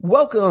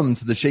Welcome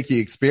to the Shaky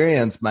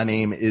Experience. My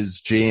name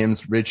is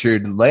James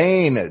Richard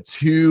Lane.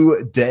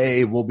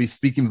 Today, we'll be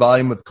speaking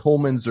volume with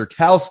Coleman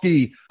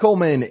Zurkowski.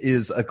 Coleman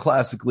is a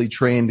classically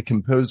trained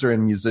composer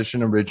and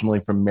musician originally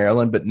from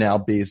Maryland, but now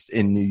based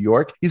in New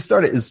York. He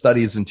started his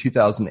studies in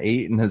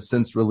 2008 and has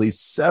since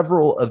released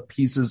several of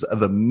pieces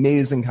of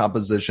amazing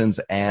compositions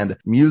and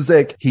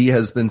music. He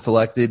has been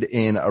selected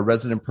in a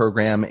resident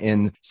program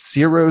in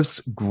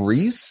Syros,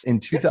 Greece in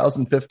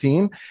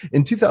 2015.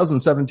 In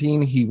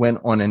 2017, he went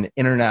on an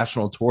international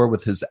tour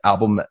with his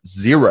album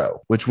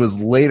Zero, which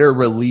was later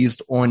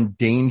released on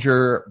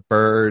Danger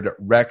Bird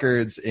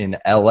Records in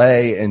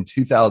LA in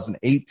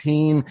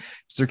 2018.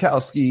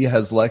 Zurkowski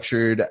has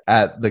lectured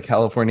at the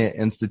California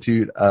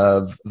Institute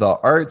of the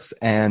Arts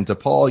and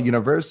DePaul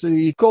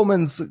University.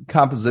 Coleman's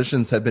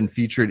compositions have been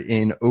featured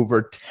in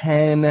over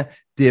 10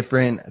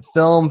 different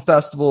film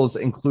festivals,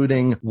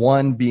 including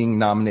one being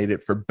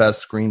nominated for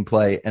Best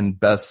Screenplay and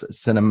Best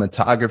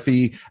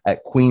Cinematography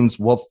at Queen's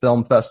Wolf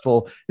Film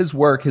Festival. His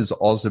work has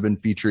also been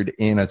featured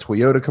in a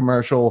Toyota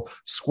commercial,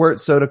 Squirt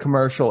Soda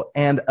commercial,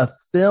 and a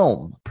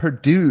film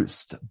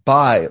produced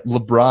by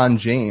LeBron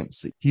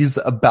James. He's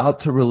about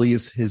to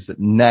release his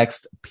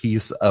next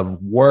piece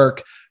of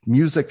work,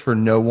 Music for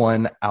No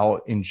One,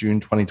 out in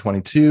June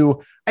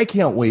 2022. I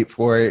can't wait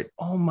for it.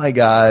 Oh my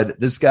God,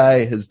 this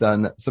guy has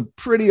done some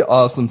pretty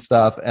awesome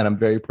stuff, and I'm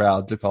very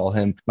proud to call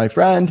him my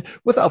friend.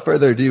 Without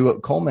further ado,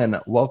 Coleman,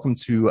 welcome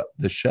to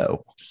the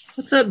show.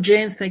 What's up,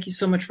 James? Thank you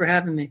so much for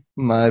having me.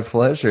 My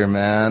pleasure,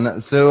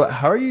 man. So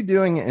how are you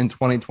doing in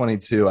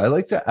 2022? I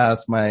like to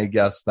ask my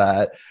guests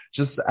that.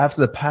 Just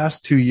after the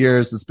past 2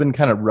 years, it's been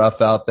kind of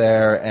rough out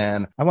there,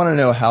 and I want to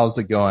know, how's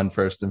it going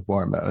first and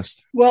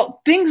foremost?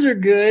 Well, things are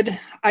good.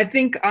 I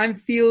think I'm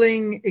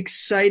feeling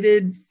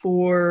excited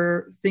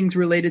for things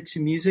related to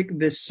music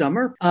this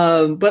summer.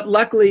 But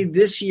luckily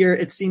this year,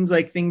 it seems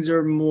like things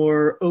are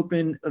more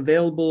open,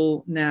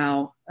 available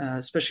now,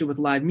 especially with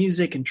live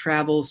music and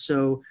travel.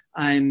 So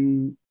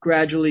I'm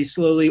gradually,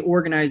 slowly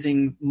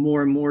organizing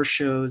more and more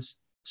shows,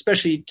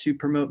 especially to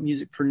promote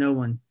Music for No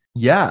One.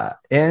 Yeah,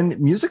 and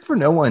Music for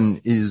No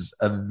One is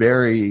a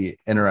very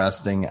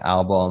interesting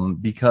album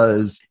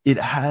because it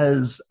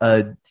has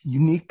a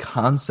unique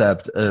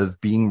concept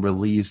of being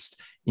released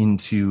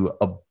into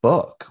a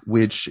book,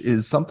 which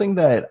is something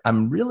that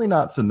I'm really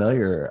not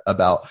familiar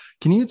about.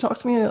 Can you talk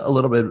to me a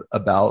little bit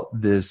about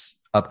this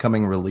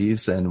upcoming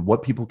release and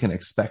what people can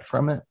expect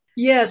from it?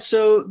 Yeah,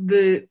 so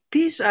the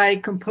piece, I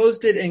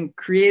composed it and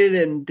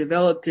created and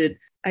developed it,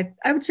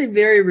 I would say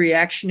very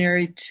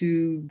reactionary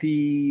to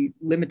the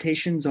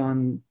limitations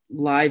on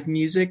live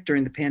music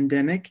during the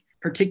pandemic,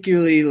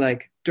 particularly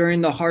like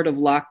during the heart of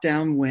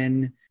lockdown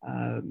when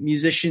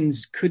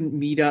musicians couldn't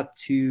meet up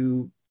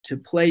to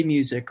play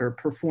music or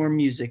perform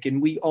music,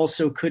 and we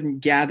also couldn't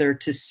gather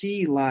to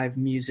see live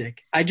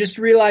music. I just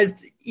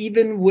realized,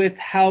 even with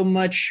how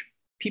much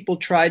people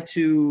tried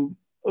to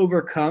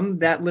overcome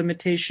that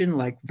limitation,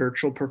 like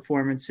virtual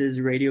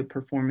performances, radio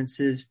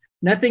performances,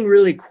 nothing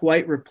really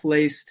quite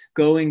replaced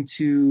going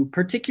to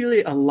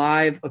particularly a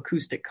live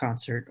acoustic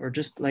concert, or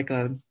just like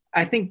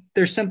I think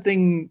there's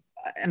something,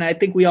 and I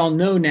think we all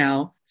know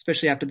now,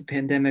 especially after the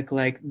pandemic,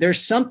 like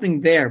there's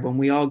something there when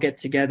we all get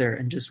together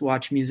and just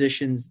watch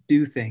musicians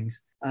do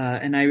things.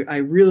 And I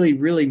really,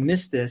 really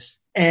miss this.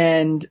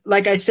 And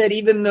like I said,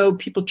 even though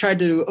people tried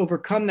to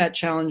overcome that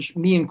challenge,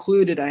 me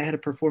included, I had a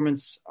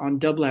performance on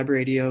Dublab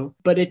Radio,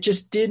 but it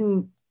just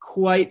didn't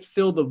quite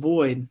fill the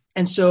void.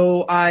 And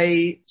so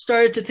I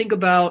started to think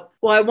about,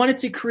 well, I wanted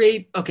to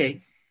create,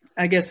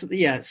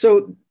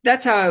 so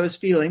that's how I was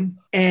feeling.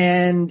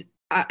 And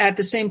at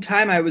the same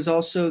time, I was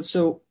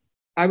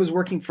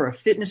working for a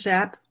fitness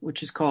app,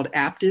 which is called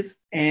Aptive.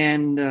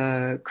 And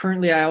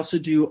currently I also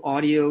do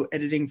audio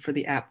editing for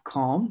the app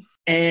Calm.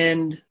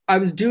 And I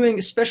was doing,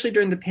 especially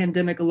during the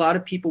pandemic, a lot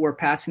of people were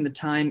passing the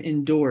time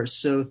indoors.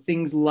 So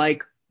things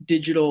like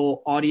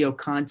digital audio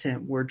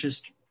content were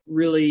just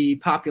really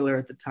popular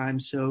at the time.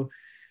 So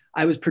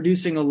I was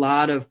producing a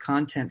lot of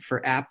content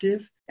for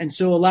Aptive. And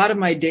so a lot of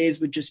my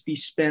days would just be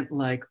spent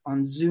like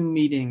on Zoom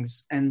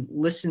meetings and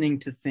listening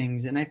to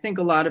things. And I think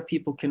a lot of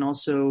people can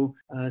also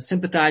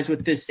sympathize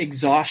with this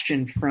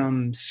exhaustion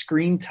from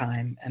screen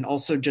time and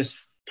also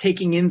just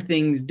taking in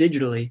things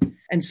digitally.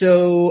 And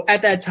so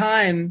at that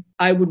time,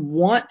 I would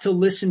want to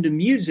listen to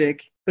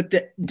music, but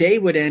the day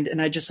would end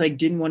and I just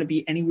didn't want to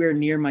be anywhere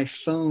near my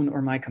phone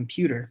or my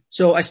computer.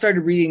 So I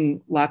started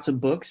reading lots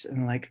of books,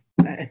 and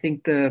I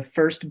think the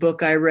first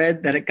book I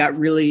read that it got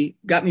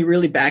me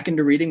really back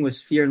into reading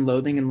was Fear and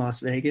Loathing in Las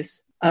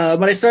Vegas.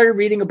 But I started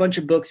reading a bunch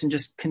of books and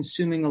just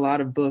consuming a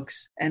lot of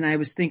books. And I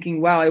was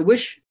thinking, wow, I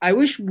wish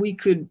we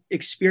could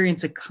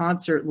experience a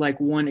concert like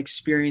one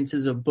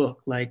experiences a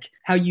book, like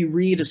how you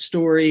read a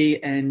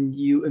story and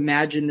you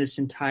imagine this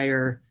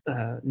entire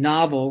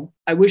novel.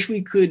 I wish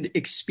we could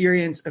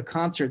experience a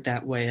concert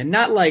that way, and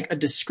not like a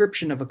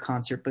description of a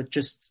concert, but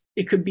just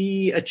it could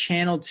be a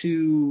channel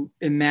to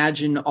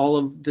imagine all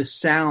of the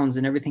sounds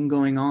and everything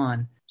going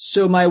on.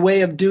 So my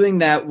way of doing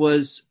that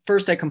was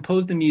first I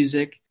composed the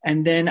music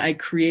and then I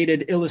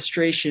created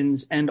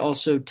illustrations and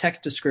also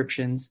text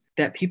descriptions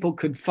that people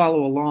could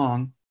follow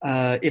along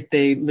if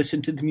they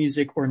listen to the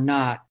music or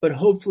not. But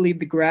hopefully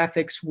the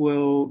graphics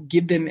will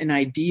give them an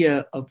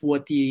idea of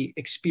what the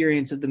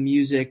experience of the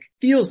music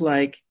feels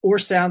like or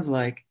sounds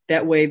like.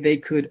 That way they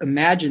could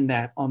imagine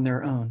that on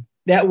their own.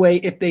 That way,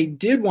 if they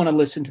did want to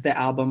listen to the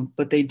album,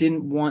 but they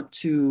didn't want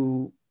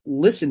to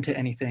listen to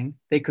anything,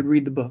 they could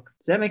read the book.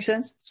 Does that make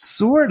sense?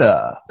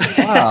 Sorta.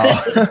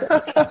 Wow.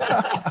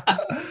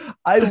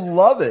 I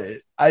love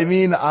it. I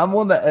mean, I'm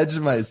on the edge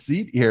of my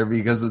seat here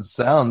because it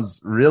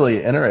sounds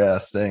really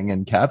interesting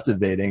and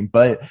captivating,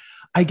 but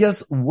I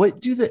guess what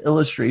do the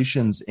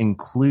illustrations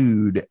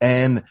include,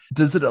 and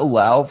does it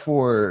allow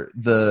for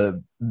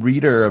the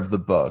reader of the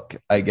book,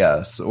 I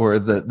guess, or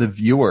the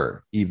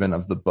viewer even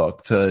of the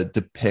book to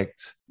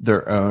depict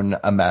their own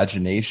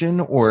imagination,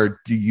 or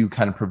do you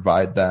kind of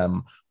provide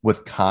them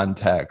with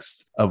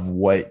context of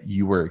what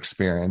you were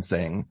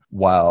experiencing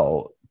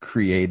while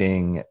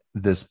creating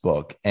this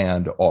book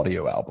and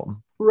audio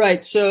album?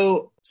 Right.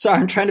 So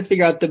I'm trying to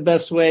figure out the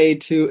best way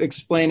to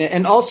explain it.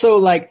 And also,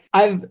 like,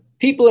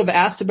 people have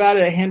asked about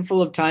it a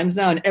handful of times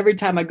now, and every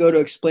time I go to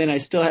explain, I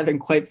still haven't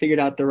quite figured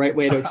out the right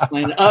way to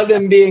explain it, other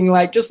than being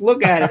like, just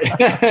look at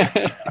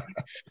it.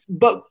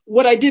 But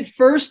what I did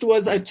first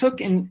was I took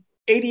an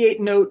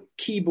 88-note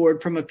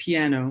keyboard from a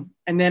piano,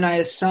 and then I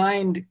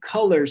assigned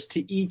colors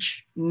to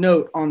each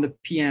note on the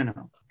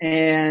piano.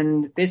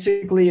 And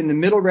basically in the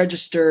middle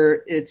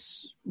register,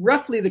 it's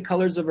roughly the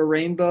colors of a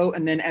rainbow.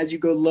 And then as you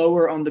go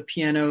lower on the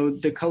piano,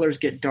 the colors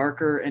get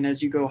darker. And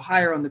as you go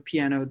higher on the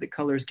piano, the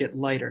colors get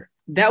lighter.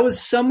 That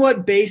was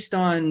somewhat based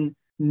on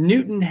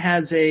Newton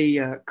has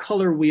a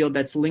color wheel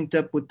that's linked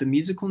up with the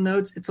musical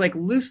notes. It's like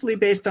loosely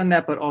based on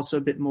that, but also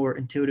a bit more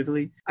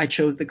intuitively. I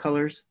chose the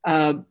colors.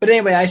 But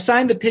anyway, I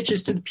assigned the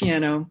pitches to the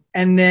piano.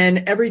 And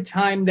then every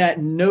time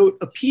that note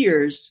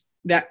appears,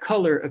 that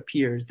color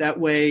appears. That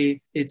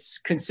way it's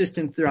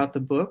consistent throughout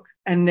the book.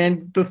 And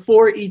then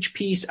before each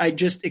piece, I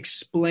just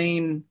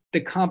explain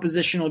the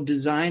compositional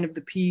design of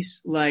the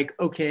piece. Like,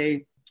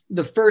 okay,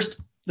 the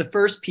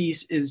first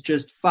piece is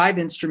just 5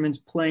 instruments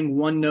playing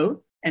one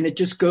note, and it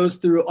just goes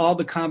through all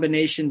the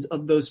combinations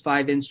of those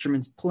 5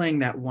 instruments playing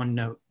that one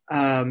note.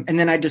 And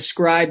then I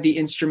describe the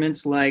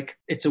instruments like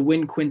it's a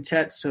wind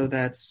quintet. So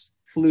that's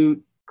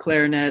flute,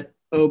 clarinet,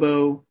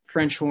 oboe,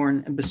 French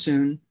horn, and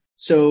bassoon.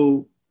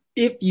 So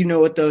if you know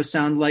what those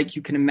sound like,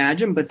 you can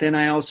imagine. But then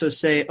I also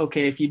say,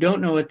 okay, if you don't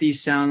know what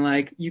these sound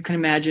like, you can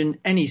imagine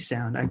any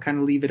sound. I kind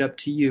of leave it up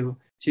to you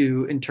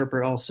to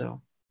interpret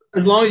also.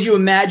 As long as you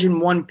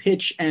imagine one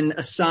pitch and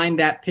assign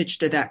that pitch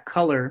to that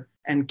color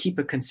and keep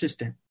it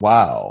consistent.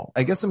 Wow.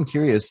 I guess I'm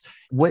curious,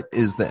 what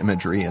is the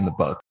imagery in the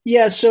book?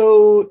 Yeah,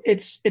 so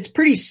it's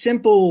pretty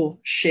simple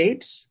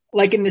shapes.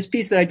 Like in this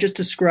piece that I just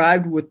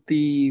described with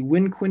the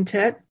wind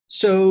quintet.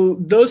 So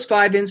those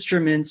 5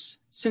 instruments,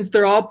 since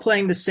they're all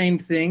playing the same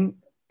thing,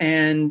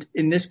 and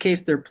in this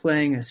case, they're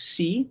playing a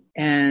C,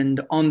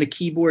 and on the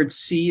keyboard,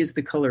 C is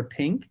the color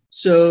pink.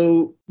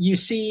 So you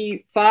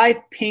see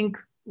 5 pink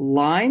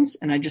lines,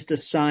 and I just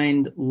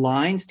assigned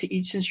lines to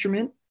each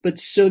instrument. But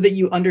so that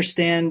you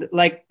understand,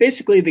 like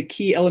basically the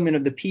key element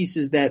of the piece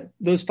is that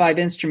those 5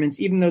 instruments,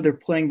 even though they're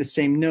playing the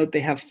same note,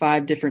 they have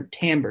 5 different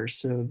timbres.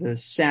 So the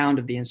sound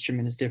of the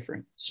instrument is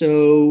different.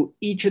 So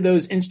each of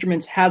those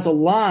instruments has a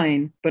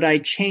line, but I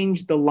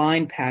changed the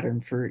line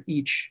pattern for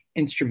each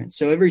instrument.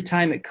 So every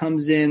time it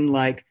comes in,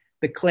 like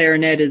the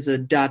clarinet is a ...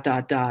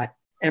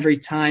 Every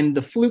time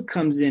the flute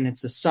comes in,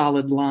 it's a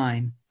solid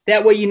line.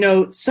 That way, you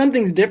know,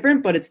 something's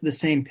different, but it's the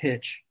same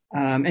pitch.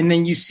 And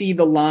then you see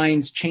the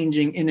lines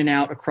changing in and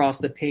out across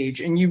the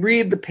page. And you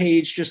read the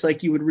page just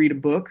like you would read a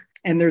book.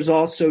 And there's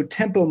also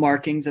tempo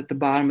markings at the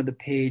bottom of the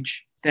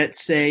page that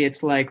say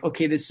it's like,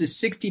 okay, this is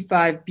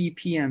 65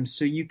 BPM.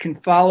 So you can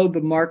follow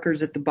the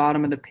markers at the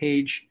bottom of the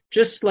page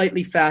just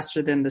slightly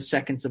faster than the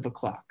seconds of a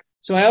clock.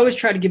 So I always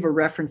try to give a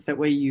reference. That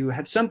way you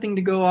have something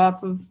to go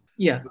off of.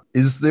 Yeah.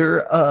 Is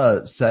there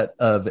a set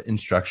of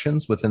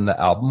instructions within the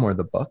album or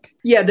the book?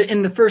 Yeah.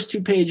 In the first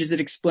 2 pages,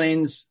 it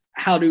explains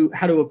how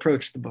to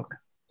approach the book.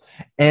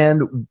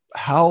 And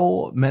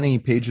how many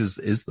pages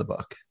is the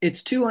book?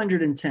 It's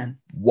 210.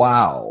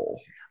 Wow.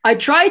 I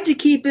tried to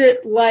keep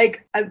it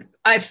like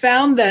I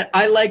found that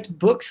I liked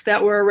books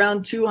that were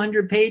around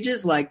 200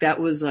 pages. Like that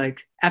was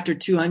like after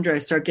 200, I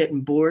start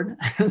getting bored.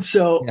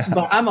 So, yeah.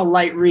 But I'm a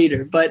light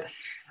reader, but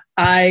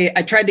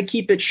I tried to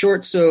keep it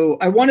short. So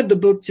I wanted the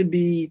book to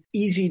be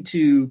easy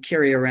to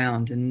carry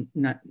around and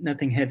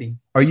nothing heavy.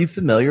 Are you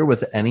familiar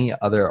with any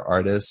other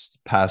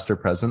artist, past or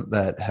present,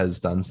 that has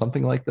done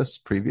something like this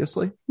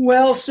previously?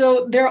 Well,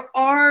 so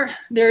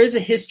there is a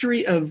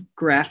history of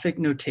graphic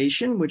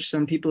notation, which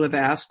some people have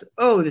asked,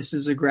 oh, this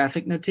is a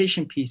graphic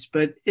notation piece,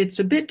 but it's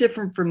a bit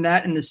different from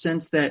that in the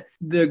sense that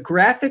the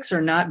graphics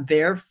are not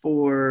there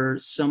for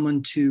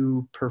someone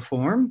to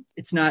perform.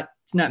 It's not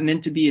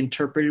meant to be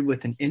interpreted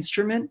with an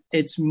instrument.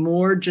 It's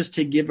more just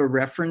to give a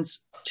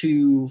reference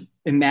to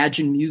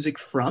imagine music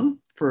from.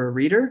 for a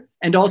reader,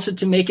 and also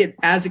to make it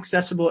as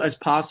accessible as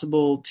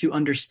possible to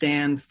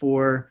understand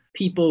for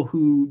people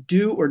who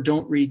do or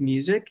don't read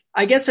music.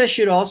 I guess I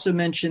should also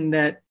mention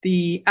that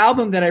the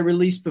album that I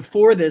released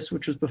before this,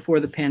 which was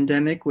before the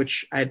pandemic,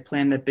 which I had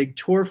planned that big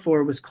tour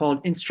for, was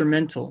called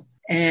Instrumental.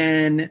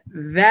 And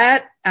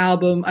that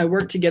album, I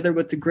worked together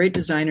with the great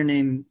designer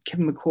named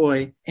Kevin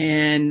McCoy,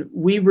 and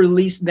we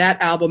released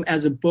that album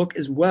as a book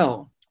as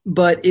well.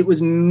 But it was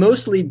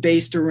mostly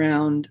based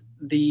around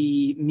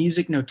the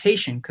music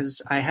notation,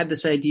 because I had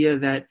this idea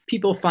that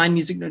people find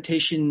music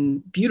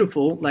notation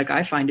beautiful, like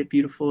I find it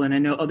beautiful, and I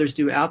know others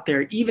do out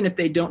there, even if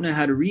they don't know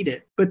how to read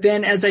it. But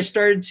then as I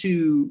started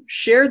to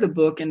share the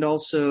book and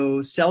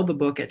also sell the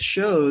book at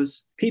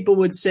shows, people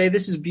would say,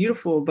 this is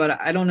beautiful, but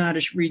I don't know how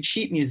to read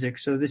sheet music,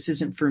 so this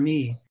isn't for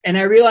me. And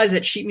I realized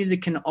that sheet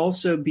music can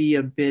also be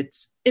a bit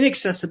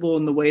inaccessible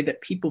in the way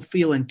that people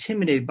feel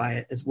intimidated by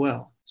it as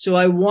well. So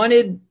I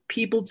wanted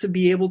people to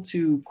be able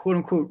to, quote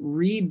unquote,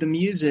 read the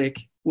music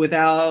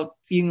without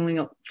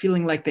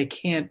feeling like they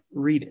can't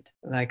read it.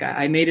 Like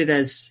I made it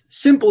as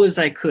simple as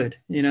I could,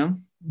 you know?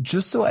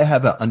 Just so I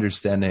have an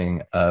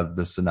understanding of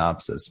the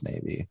synopsis,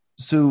 maybe.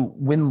 So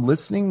when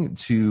listening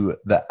to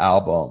the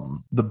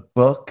album, the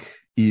book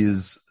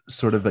is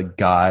sort of a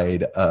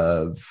guide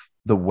of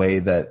the way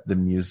that the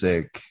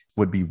music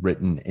would be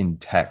written in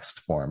text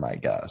form, I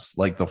guess,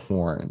 like the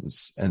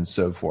horns and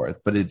so forth,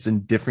 but it's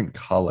in different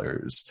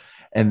colors.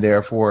 And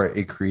therefore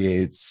it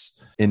creates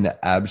an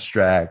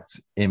abstract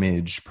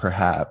image,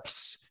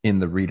 perhaps, in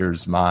the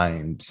reader's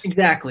mind.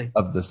 Exactly.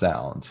 Of the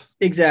sound.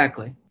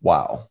 Exactly.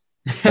 Wow.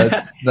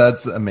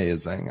 That's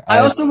amazing. I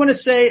also want to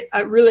say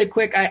really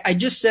quick, I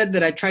just said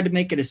that I tried to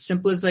make it as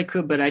simple as I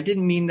could, but I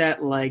didn't mean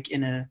that like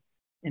in a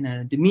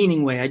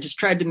demeaning way. I just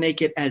tried to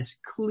make it as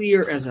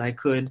clear as I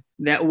could.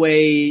 That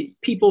way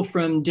people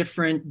from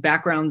different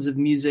backgrounds of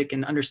music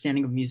and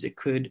understanding of music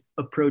could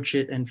approach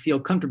it and feel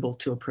comfortable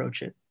to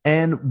approach it.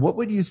 And what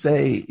would you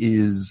say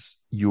is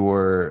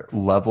your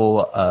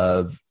level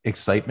of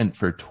excitement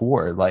for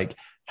tour? Like,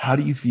 how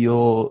do you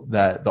feel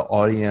that the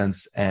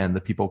audience and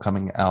the people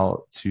coming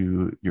out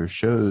to your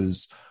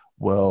shows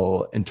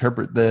will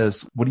interpret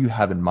this? What do you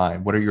have in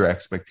mind? What are your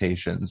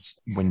expectations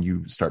when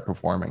you start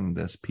performing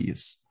this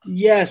piece?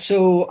 Yeah,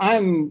 so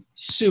I'm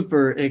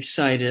super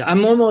excited.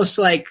 I'm almost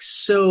like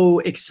so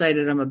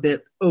excited. I'm a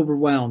bit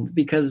overwhelmed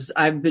because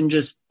I've been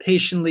just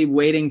patiently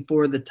waiting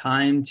for the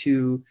time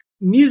to.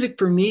 Music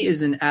for me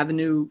is an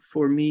avenue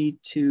for me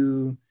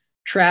to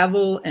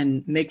travel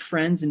and make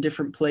friends in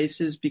different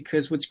places,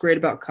 because what's great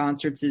about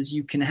concerts is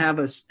you can have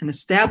an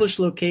established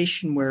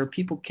location where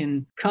people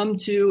can come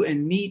to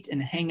and meet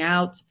and hang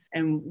out.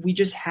 And we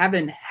just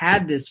haven't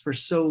had this for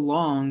so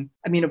long.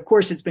 I mean, of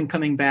course, it's been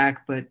coming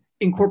back, but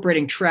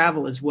incorporating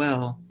travel as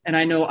well. And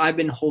I know I've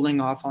been holding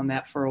off on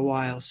that for a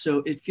while.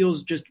 So it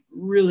feels just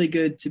really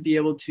good to be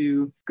able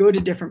to go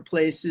to different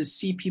places,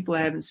 see people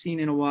I haven't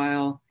seen in a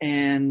while.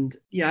 And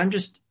yeah, I'm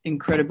just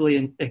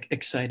incredibly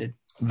excited.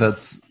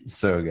 That's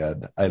so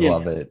good. I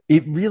love it.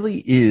 It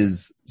really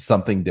is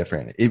something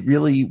different. It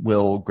really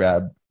will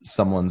grab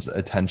someone's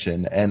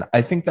attention. And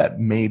I think that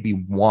may be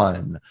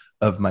one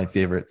of my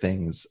favorite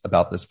things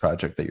about this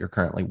project that you're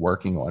currently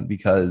working on,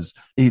 because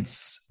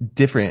it's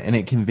different and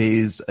it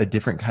conveys a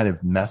different kind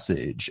of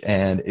message,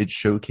 and it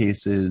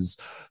showcases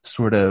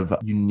sort of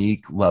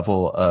unique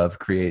level of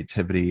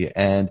creativity.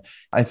 And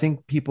I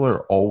think people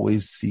are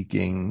always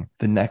seeking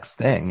the next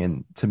thing.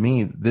 And to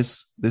me,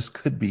 this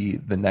could be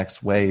the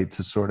next way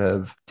to sort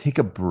of take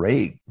a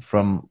break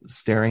from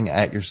staring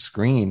at your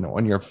screen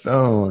on your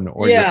phone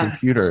or your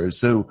computer.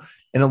 So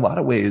in a lot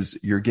of ways,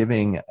 you're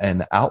giving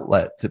an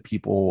outlet to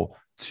people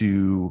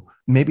to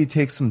maybe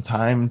take some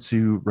time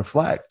to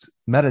reflect,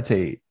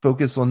 meditate,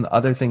 focus on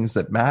other things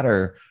that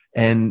matter,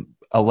 and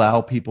allow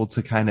people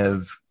to kind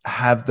of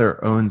have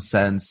their own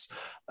sense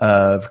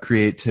of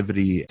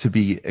creativity to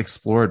be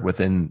explored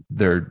within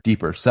their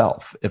deeper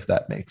self, if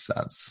that makes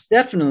sense.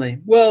 Definitely.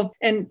 Well,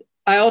 and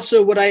I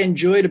also, what I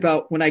enjoyed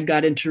about when I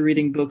got into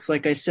reading books,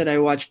 like I said, I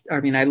read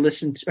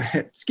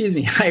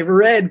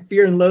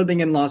Fear and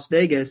Loathing in Las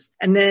Vegas,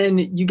 and then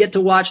you get to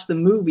watch the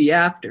movie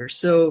after.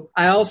 So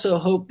I also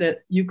hope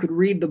that you could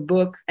read the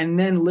book and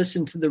then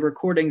listen to the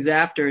recordings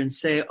after and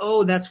say,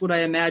 oh, that's what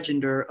I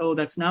imagined, or, oh,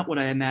 that's not what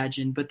I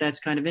imagined, but that's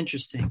kind of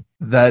interesting.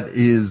 That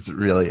is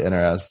really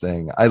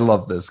interesting. I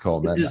love this,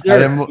 Coleman.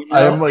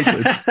 I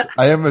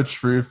am a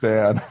true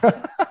fan.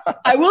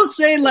 I will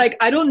say, like,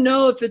 I don't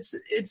know if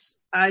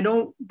I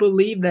don't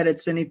believe that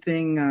it's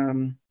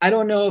anything. I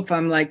don't know if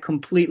I'm like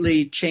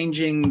completely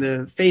changing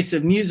the face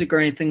of music or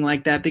anything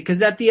like that,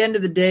 because at the end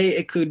of the day,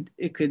 it could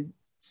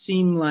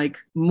seem like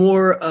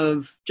more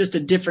of just a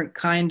different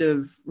kind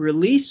of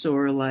release,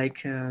 or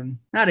like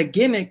not a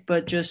gimmick,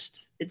 but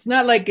just, it's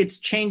not like it's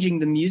changing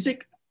the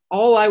music.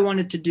 All I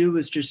wanted to do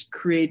was just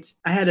create.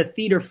 I had a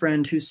theater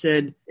friend who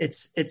said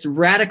it's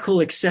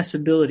radical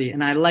accessibility,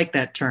 and I like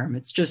that term.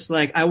 It's just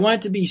like I want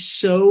it to be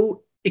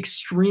so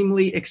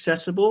extremely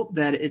accessible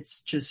that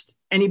it's just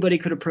anybody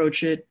could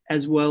approach it,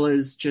 as well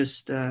as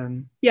just,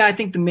 I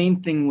think the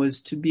main thing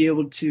was to be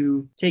able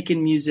to take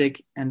in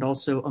music and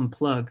also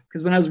unplug.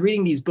 Because when I was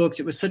reading these books,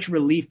 it was such a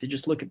relief to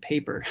just look at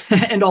paper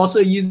and also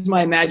use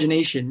my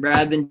imagination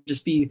rather than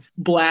just be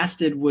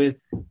blasted with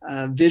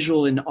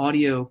visual and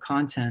audio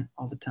content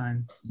all the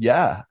time.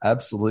 Yeah,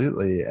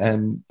 absolutely.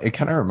 And it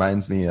kind of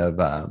reminds me of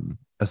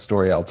a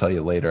story I'll tell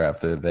you later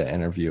after the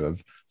interview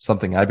of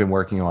something I've been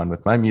working on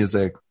with my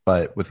music,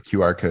 but with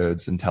QR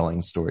codes and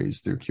telling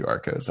stories through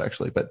QR codes,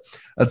 actually. But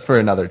that's for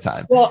another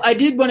time. Well, I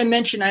did want to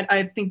mention,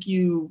 I think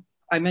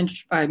I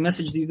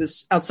messaged you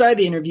this outside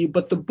the interview,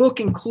 but the book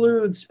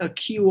includes a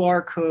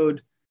QR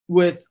code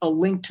with a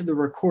link to the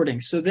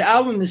recording. So the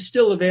album is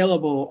still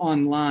available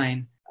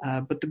online,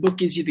 but the book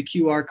gives you the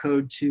QR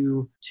code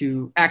to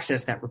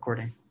access that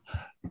recording.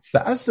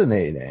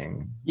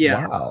 Fascinating.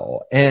 Yeah.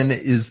 Wow. And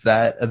is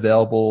that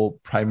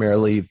available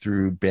primarily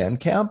through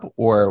Bandcamp,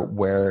 or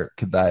where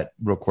could that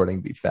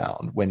recording be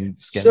found when you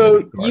scan?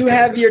 So you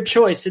have your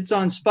choice. It's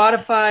on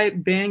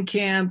Spotify,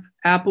 Bandcamp,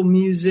 Apple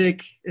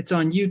Music. It's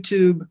on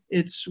YouTube.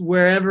 It's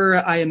wherever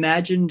I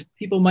imagined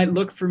people might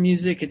look for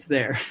music. It's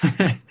there.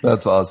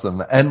 That's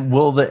awesome. And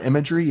will the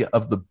imagery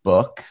of the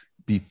book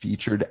be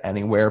featured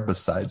anywhere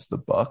besides the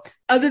book?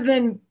 Other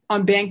than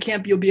on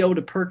Bandcamp, you'll be able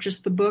to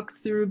purchase the book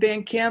through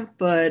Bandcamp,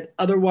 but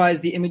otherwise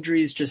the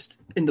imagery is just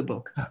in the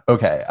book.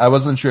 Okay. I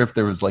wasn't sure if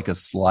there was like a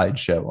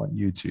slideshow on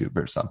YouTube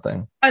or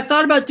something. I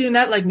thought about doing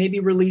that, like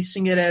maybe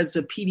releasing it as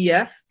a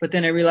PDF, but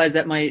then I realized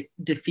that might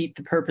defeat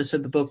the purpose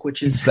of the book,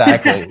 which is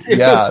exactly.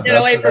 Yeah,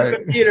 get away from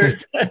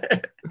computers.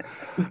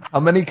 How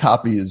many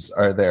copies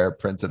are there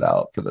printed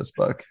out for this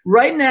book?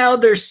 Right now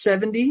there's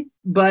 70,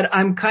 but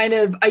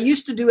I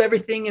used to do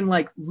everything in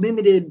like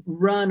limited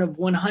run of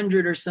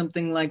 100 or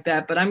something like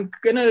that, but I'm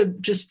going to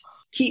just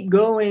keep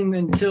going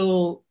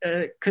until,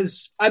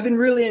 cause I've been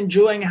really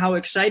enjoying how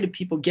excited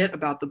people get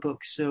about the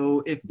book.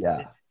 So if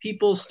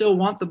people still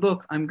want the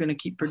book, I'm going to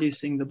keep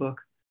producing the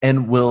book.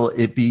 And will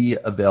it be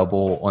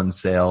available on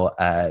sale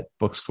at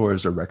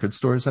bookstores or record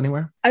stores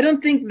anywhere? I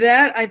don't think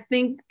that. I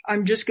think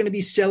I'm just going to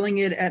be selling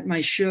it at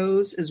my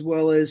shows as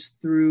well as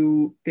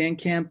through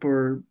Bandcamp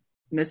or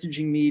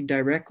messaging me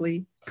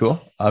directly.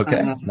 Cool.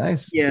 Okay.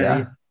 Nice.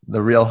 Yeah.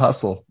 The real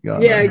hustle.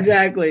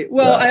 Exactly.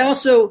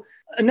 Well,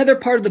 another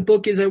part of the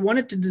book is I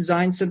wanted to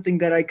design something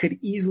that I could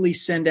easily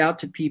send out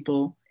to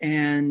people.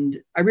 And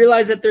I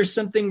realized that there's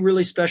something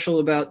really special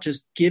about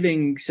just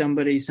giving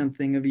somebody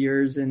something of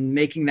yours and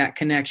making that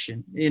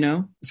connection, you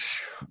know?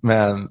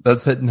 Man,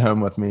 that's hitting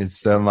home with me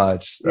so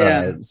much.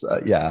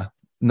 Yeah.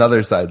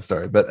 Another side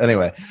story. But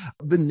anyway,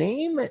 the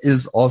name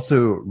is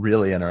also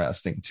really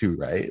interesting too,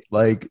 right?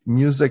 Like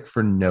Music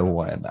for No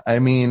One. I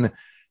mean,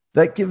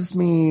 that gives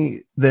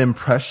me the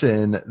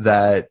impression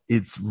that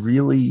it's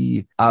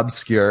really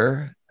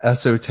obscure,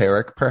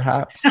 esoteric,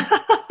 perhaps.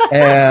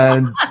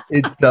 And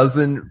it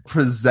doesn't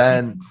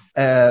present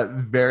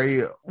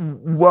very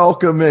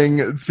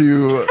welcoming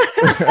to...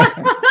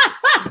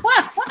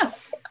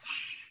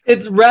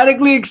 It's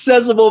radically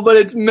accessible, but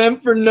it's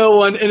meant for no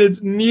one. And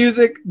it's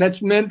music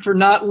that's meant for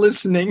not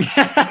listening.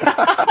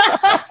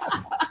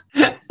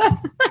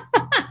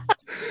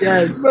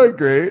 Yes. Isn't that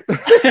great?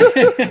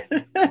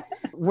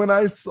 When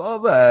I saw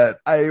that,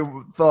 I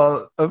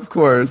thought, of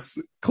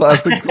course,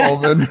 classic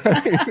Coleman.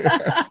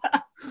 But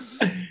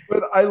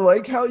I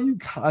like how you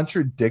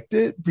contradict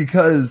it,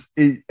 because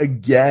it,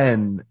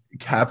 again,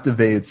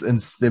 captivates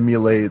and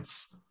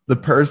stimulates the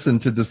person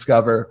to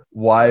discover,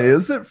 why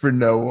is it for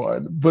no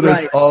one? But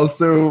It's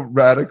also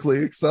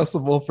radically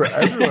accessible for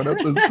everyone at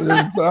the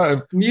same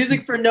time.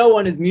 Music for no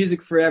one is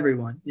music for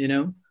everyone, you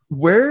know?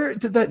 Where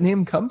did that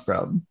name come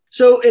from?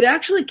 So it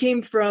actually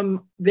came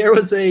from, there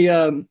was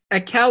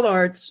at Cal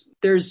Arts,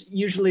 there's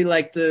usually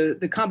like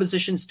the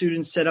composition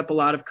students set up a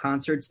lot of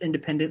concerts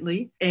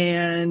independently.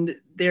 And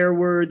there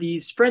were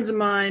these friends of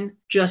mine,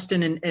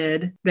 Justin and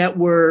Ed, that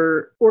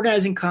were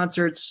organizing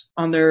concerts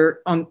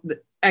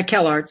at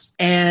Cal Arts.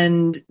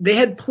 And they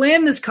had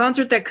planned this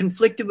concert that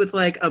conflicted with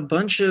like a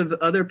bunch of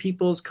other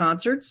people's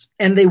concerts.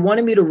 And they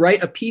wanted me to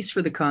write a piece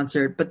for the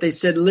concert, but they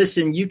said,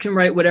 listen, you can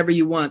write whatever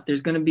you want.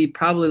 There's going to be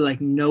probably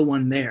like no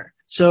one there.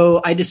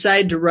 So I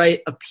decided to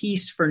write a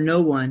piece for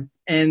no one.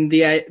 And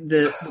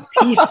the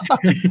piece,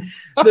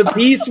 the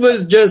piece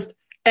was just,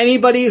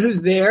 anybody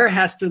who's there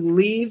has to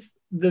leave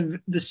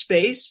the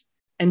space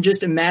and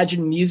just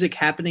imagine music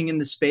happening in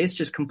the space,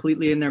 just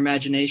completely in their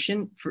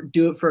imagination,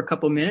 do it for a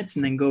couple minutes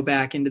and then go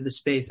back into the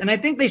space. And I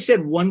think they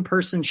said one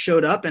person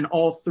showed up and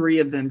all three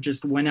of them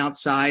just went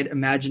outside,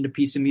 imagined a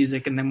piece of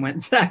music, and then went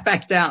and sat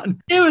back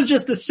down. It was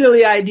just a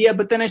silly idea.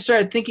 But then I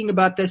started thinking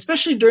about that,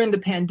 especially during the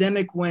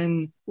pandemic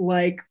when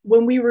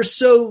we were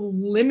so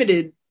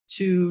limited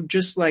to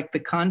just like the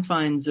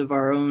confines of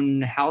our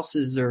own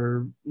houses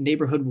or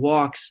neighborhood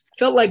walks.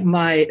 Felt like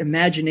my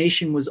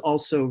imagination was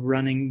also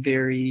running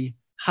very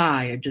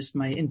high, just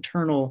my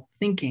internal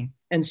thinking.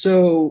 And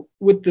so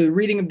with the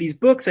reading of these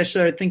books, I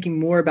started thinking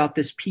more about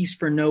this piece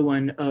for no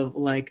one of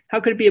like,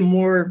 how could it be a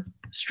more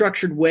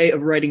structured way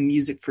of writing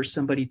music for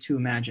somebody to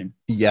imagine?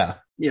 Yeah.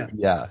 Yeah.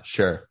 Yeah,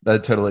 sure.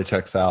 That totally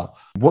checks out.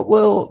 What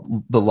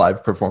will the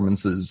live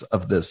performances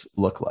of this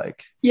look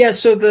like? Yeah,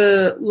 so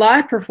the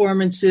live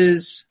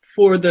performances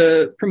for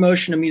the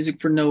promotion of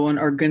Music for No One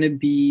are going to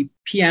be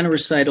piano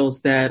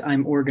recitals that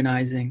I'm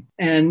organizing.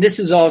 And this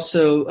is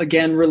also,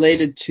 again,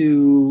 related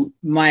to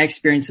my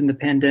experience in the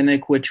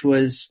pandemic, which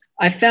was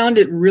I found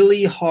it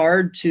really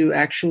hard to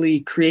actually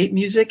create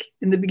music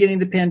in the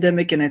beginning of the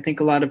pandemic. And I think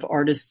a lot of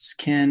artists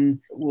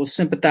will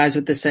sympathize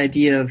with this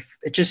idea of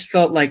it just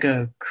felt like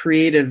a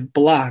creative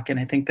block. And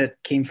I think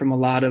that came from a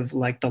lot of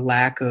like the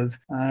lack of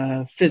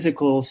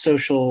physical,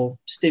 social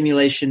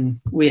stimulation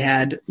we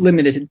had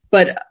limited.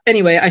 But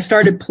anyway, I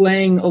started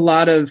playing a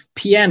lot of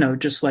piano,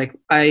 just like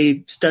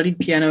I studied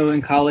piano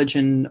in college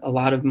and a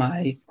lot of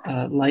my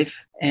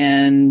life.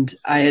 And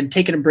I had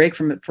taken a break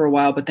from it for a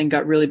while, but then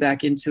got really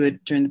back into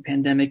it during the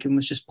pandemic and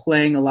was just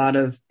playing a lot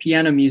of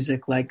piano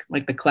music, like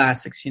the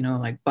classics,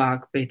 like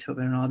Bach,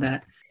 Beethoven and all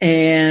that.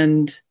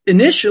 And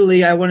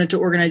initially I wanted to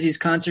organize these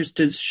concerts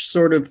to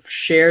sort of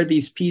share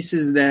these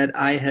pieces that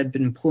I had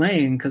been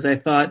playing because I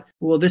thought,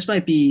 well, this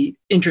might be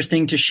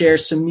interesting to share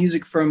some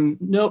music from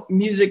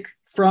Music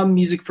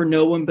for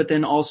No One, but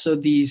then also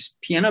these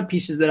piano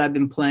pieces that I've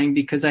been playing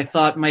because I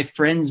thought my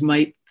friends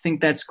might think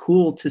that's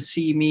cool to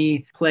see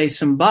me play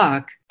some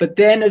Bach. But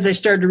then as I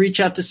started to reach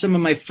out to some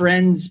of my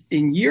friends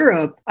in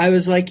Europe, I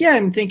was like, yeah,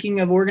 I'm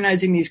thinking of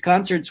organizing these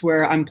concerts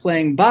where I'm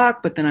playing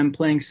Bach, but then I'm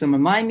playing some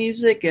of my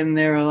music. And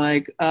they're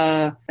like,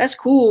 that's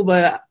cool,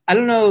 but I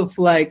don't know if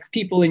like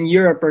people in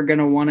Europe are going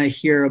to want to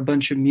hear a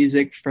bunch of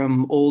music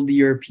from old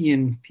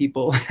European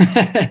people.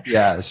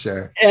 Yeah,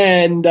 sure.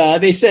 And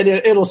they said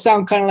it'll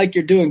sound kind of like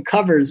you're doing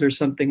covers or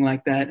something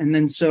like that. And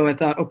then so I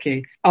thought,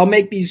 okay, I'll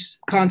make these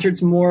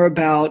concerts more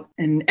about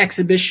an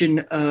exhibition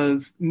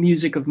of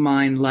music of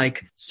mine,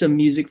 like some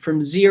music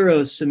from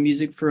Zero, some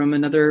music from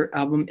another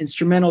album,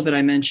 Instrumental, that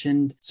I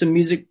mentioned, some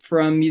music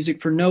from Music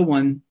for No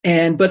One,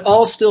 but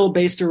all still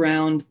based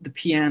around the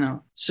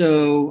piano.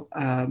 So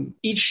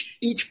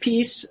each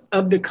piece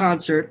of the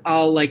concert,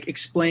 I'll like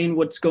explain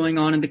what's going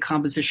on in the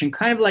composition,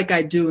 kind of like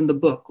I do in the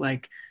book.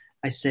 Like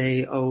I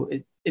say, oh,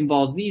 it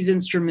involves these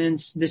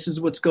instruments. This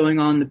is what's going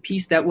on in the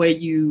piece. That way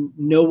you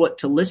know what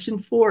to listen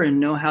for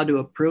and know how to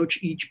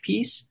approach each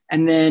piece.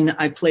 And then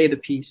I play the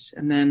piece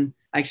and then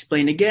I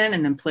explain again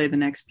and then play the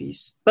next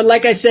piece. But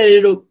like I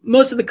said,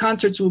 most of the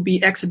concerts will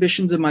be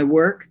exhibitions of my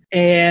work.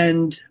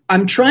 And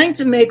I'm trying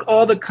to make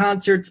all the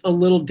concerts a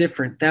little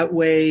different. That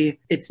way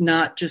it's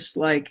not just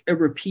like a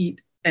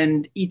repeat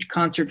and each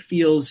concert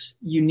feels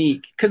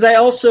unique. Because I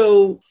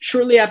also,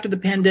 shortly after the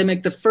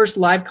pandemic, the first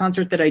live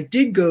concert that I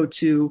did go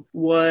to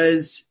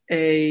was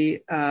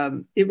it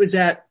was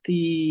at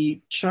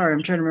I'm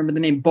trying to remember the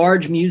name,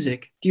 Barge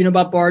Music. Do you know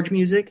about Barge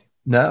Music?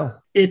 No.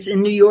 It's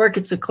in New York.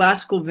 It's a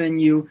classical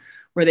venue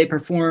where they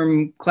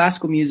perform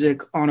classical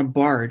music on a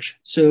barge.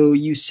 So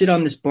you sit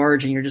on this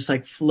barge and you're just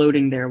like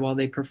floating there while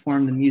they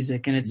perform the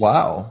music. And it's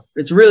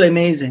really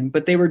amazing.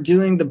 But they were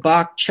doing the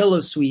Bach cello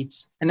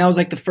suites. And that was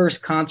like the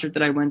first concert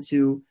that I went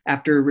to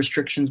after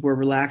restrictions were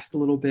relaxed a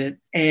little bit.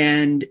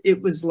 And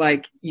it was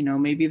like,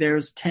 maybe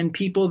there's 10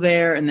 people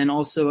there and then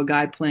also a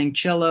guy playing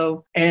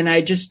cello. And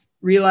I just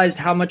realized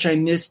how much I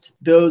missed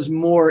those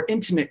more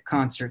intimate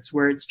concerts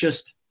where it's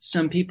just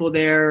some people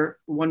there,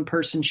 one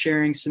person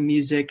sharing some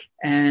music.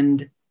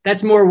 And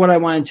that's more what I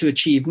wanted to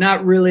achieve.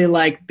 Not really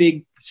like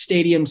big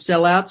stadium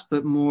sellouts,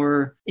 but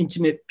more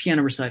intimate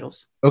piano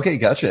recitals. Okay,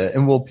 gotcha.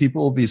 And will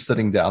people be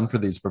sitting down for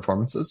these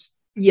performances?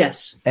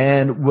 Yes.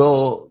 And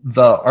will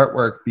the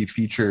artwork be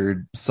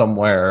featured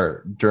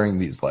somewhere during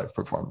these live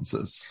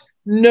performances?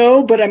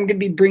 No, but I'm going to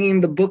be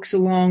bringing the books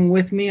along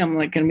with me. I'm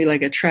like going to be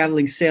like a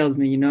traveling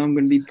salesman, I'm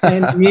going to be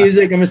playing the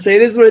music. I'm going to say,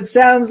 this is what it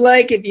sounds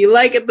like. If you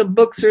like it, the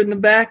books are in the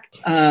back.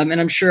 And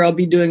I'm sure I'll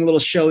be doing a little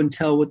show and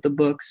tell with the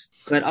books,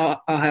 but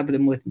I'll have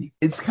them with me.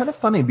 It's kind of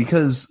funny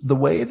because the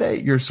way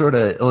that you're sort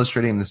of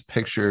illustrating this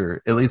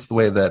picture, at least the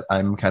way that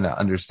I'm kind of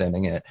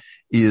understanding it,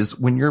 is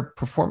when you're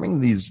performing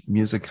these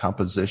music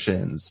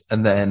compositions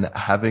and then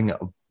having a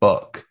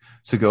book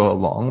to go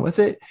along with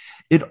it,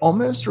 it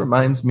almost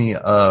reminds me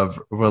of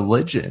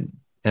religion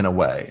in a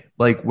way.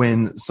 Like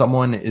when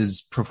someone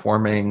is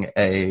performing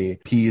a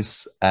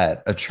piece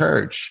at a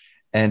church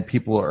and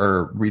people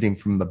are reading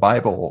from the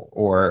Bible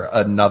or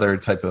another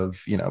type of,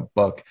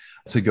 book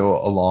to go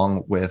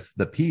along with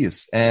the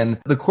piece. And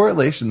the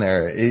correlation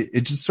there,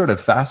 it just sort of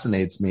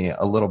fascinates me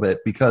a little bit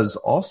because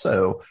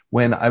also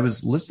when I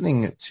was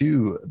listening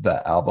to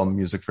the album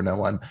Music for No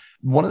One,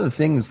 one of the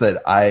things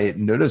that I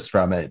noticed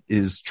from it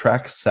is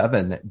track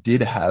 7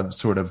 did have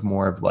sort of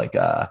more of like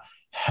a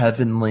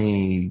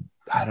heavenly,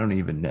 I don't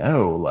even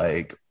know,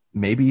 like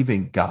maybe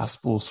even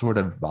gospel sort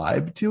of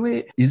vibe to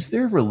it. Is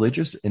there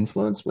religious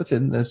influence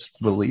within this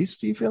release,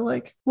 do you feel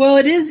like? Well,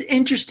 it is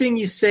interesting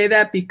you say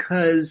that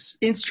because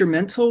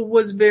Instrumental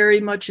was very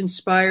much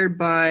inspired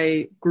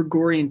by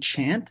Gregorian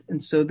chant.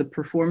 And so the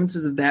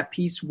performances of that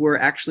piece were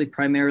actually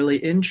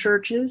primarily in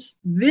churches.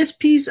 This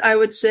piece, I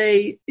would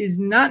say, is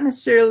not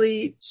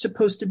necessarily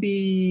supposed to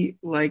be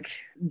like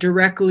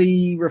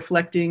directly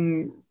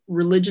reflecting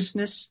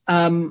religiousness.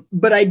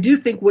 But I do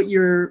think what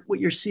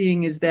you're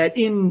seeing is that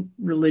in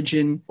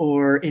religion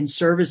or in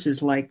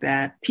services like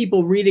that,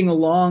 people reading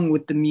along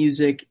with the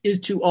music is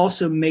to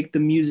also make the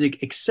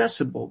music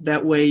accessible.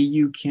 That way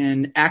you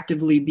can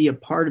actively be a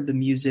part of the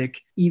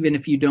music. Even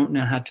if you don't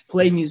know how to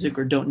play music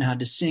or don't know how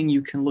to sing,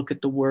 you can look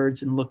at the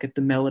words and look at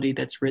the melody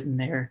that's written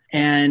there.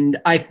 And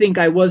I think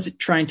I was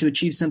trying to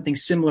achieve something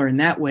similar in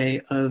that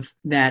way of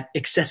that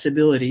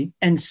accessibility.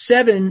 And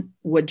 7,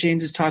 what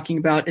James is talking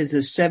about, is a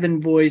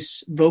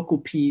 7-voice vocal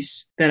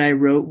piece that I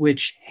wrote,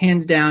 which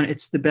hands down,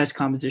 it's the best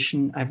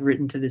composition I've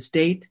written to this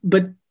date.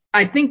 But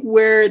I think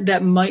where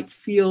that might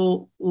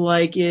feel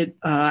like it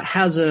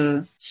has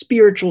a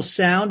spiritual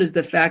sound is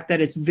the fact that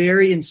it's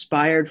very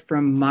inspired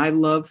from my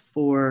love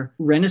for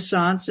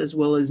Renaissance as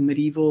well as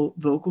medieval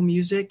vocal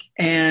music.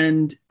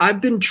 And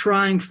I've been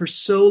trying for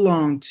so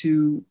long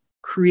to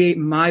create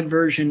my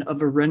version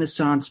of a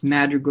Renaissance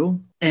madrigal.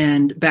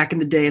 And back in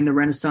the day in the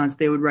Renaissance,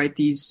 they would write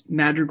these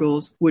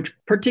madrigals, which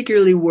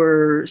particularly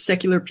were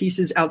secular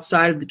pieces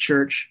outside of the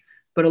church.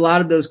 But a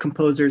lot of those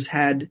composers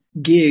had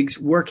gigs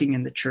working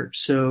in the church.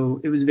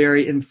 So it was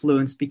very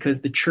influenced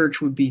because the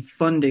church would be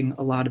funding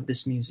a lot of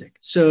this music.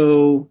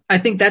 So I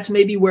think that's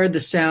maybe where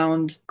the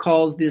sound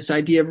calls this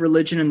idea of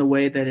religion in the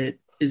way that it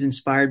is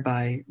inspired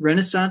by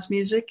Renaissance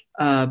music,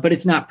 but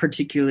it's not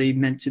particularly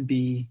meant to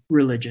be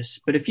religious.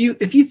 But if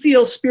you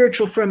feel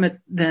spiritual from it,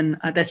 then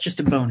that's just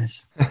a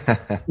bonus.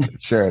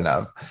 Sure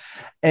enough.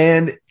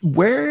 And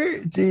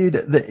where did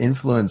the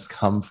influence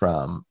come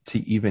from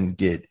to even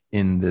get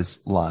in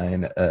this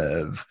line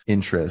of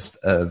interest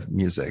of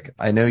music?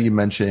 I know you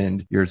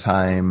mentioned your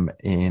time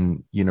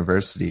in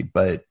university,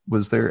 but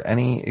was there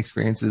any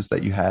experiences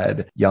that you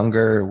had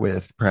younger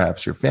with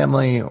perhaps your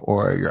family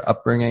or your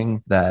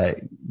upbringing that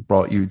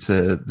brought you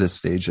to this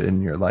stage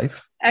in your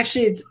life?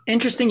 Actually, it's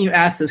interesting you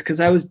asked this because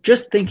I was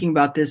just thinking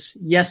about this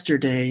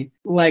yesterday,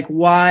 like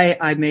why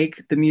I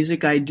make the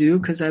music I do,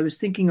 because I was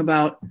thinking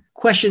about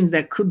questions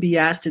that could be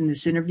asked in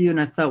this interview.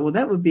 And I thought, well,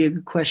 that would be a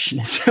good question,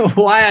 is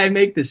why I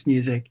make this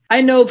music.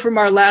 I know from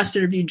our last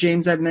interview,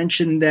 James, I've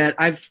mentioned that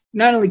I've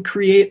not only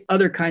create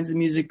other kinds of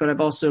music, but I've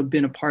also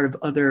been a part of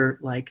other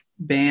like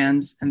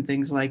bands and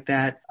things like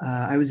that.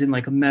 I was in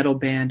like a metal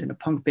band and a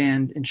punk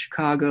band in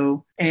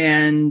Chicago.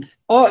 And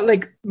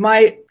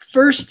my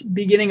first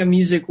beginning of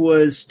music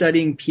was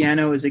studying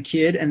piano as a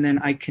kid. And then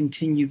I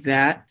continued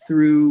that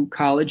through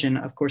college. And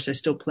of course, I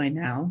still play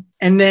now.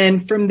 And then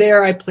from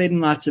there, I played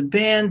in lots of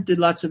bands, did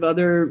lots of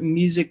other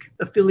music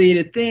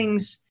affiliated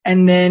things.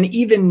 And then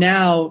even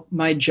now,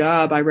 my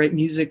job, I write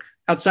music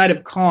outside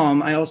of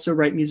Calm. I also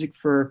write music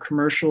for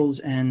commercials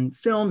and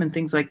film and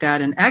things like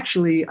that. And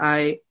actually,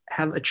 I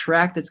have a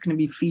track that's going to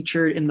be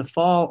featured in the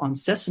fall on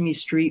Sesame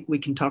Street. We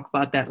can talk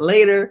about that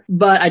later.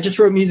 But I just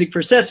wrote music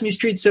for Sesame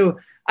Street. So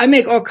I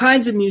make all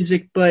kinds of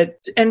music.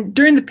 And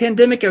during the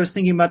pandemic, I was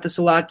thinking about this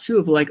a lot too,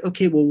 of like,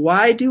 okay, well,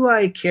 why do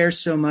I care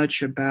so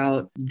much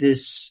about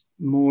this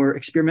more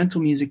experimental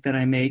music that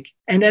I make?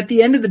 And at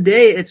the end of the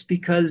day, it's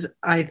because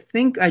I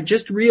think I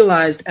just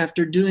realized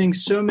after doing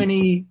so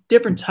many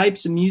different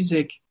types of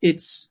music,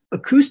 it's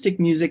acoustic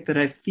music that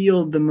I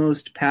feel the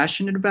most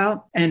passionate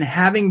about. And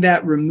having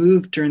that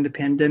removed during the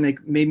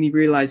pandemic made me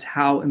realize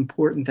how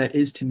important that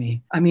is to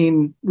me. I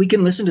mean, we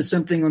can listen to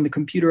something on the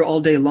computer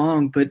all day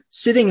long, but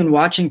sitting and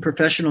watching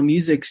professional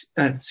musicians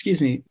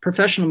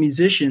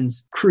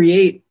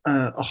create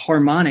a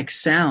harmonic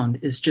sound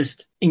is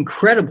just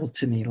incredible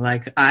to me.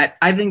 Like,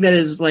 I think that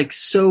is like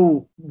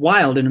so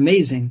wild and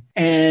amazing.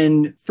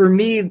 And for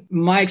me,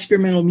 my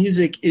experimental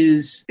music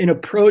is an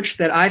approach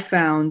that I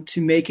found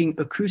to making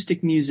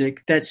acoustic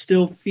music that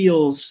still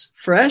feels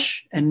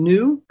fresh and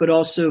new, but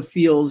also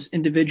feels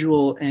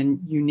individual and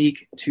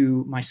unique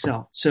to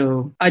myself.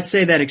 So I'd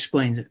say that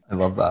explains it. I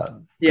love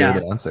that. Yeah.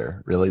 Great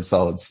answer. Really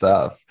solid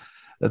stuff.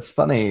 That's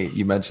funny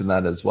you mentioned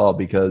that as well,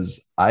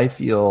 because I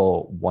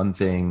feel one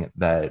thing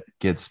that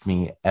gets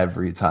me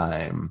every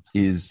time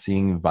is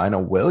seeing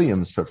Vinyl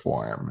Williams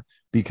perform,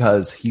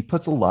 because he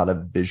puts a lot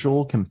of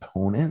visual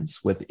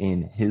components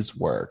within his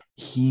work.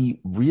 He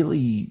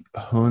really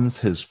hones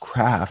his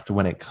craft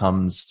when it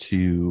comes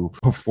to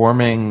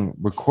performing,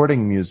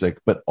 recording music,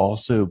 but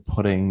also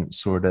putting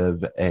sort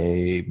of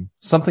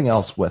something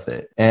else with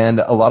it. And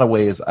a lot of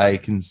ways I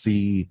can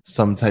see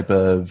some type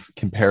of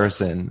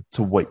comparison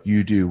to what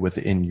you do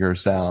within your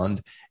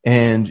sound.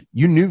 And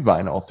you knew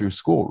vinyl through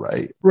school,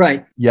 right?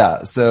 Right.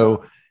 Yeah.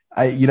 So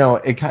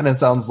it kind of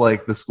sounds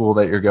like the school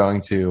that you're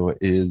going to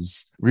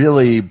is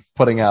really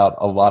putting out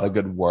a lot of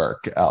good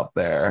work out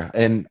there.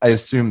 And I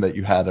assume that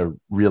you had a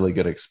really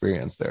good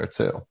experience there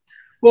too.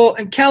 Well,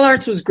 and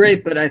CalArts was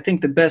great, but I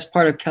think the best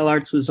part of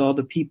CalArts was all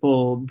the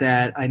people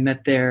that I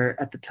met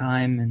there at the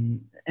time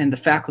and the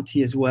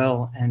faculty as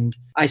well. And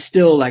I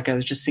still, I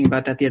was just thinking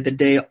about that the other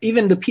day,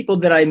 even the people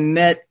that I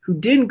met who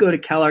didn't go to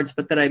CalArts,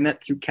 but that I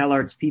met through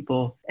CalArts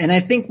people. And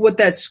I think what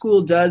that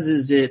school does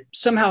is it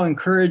somehow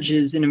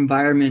encourages an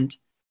environment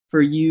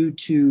for you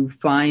to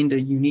find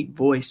a unique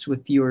voice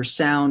with your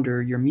sound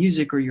or your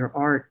music or your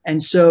art.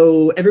 And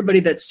so everybody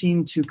that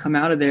seemed to come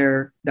out of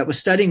there that was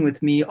studying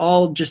with me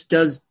all just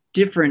does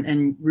different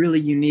and really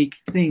unique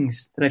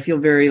things that I feel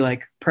very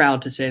like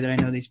proud to say that I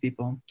know these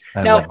people.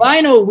 I Now, love it.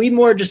 Vinyl, we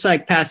more just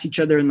like pass each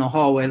other in the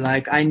hallway.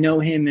 Like I know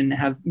him and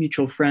have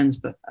mutual friends,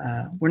 but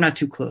we're not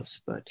too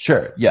close. But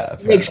Sure. Yeah.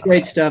 he makes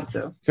great stuff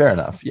though. Fair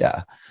enough.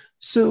 Yeah.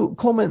 So,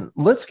 Coleman,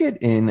 let's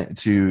get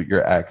into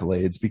your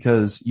accolades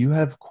because you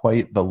have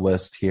quite the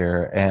list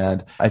here.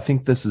 And I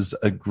think this is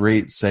a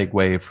great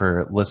segue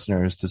for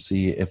listeners to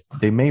see if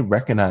they may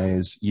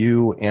recognize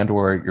you and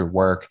or your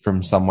work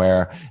from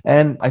somewhere.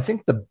 And I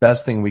think the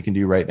best thing we can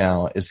do right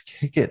now is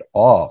kick it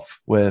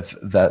off with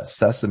that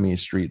Sesame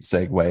Street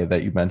segue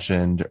that you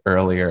mentioned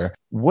earlier.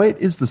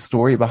 What is the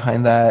story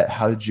behind that?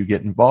 How did you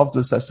get involved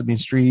with Sesame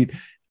Street?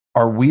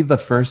 Are we the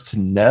first to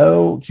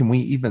know? Can we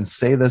even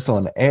say this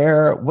on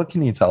air? What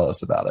can you tell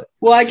us about it?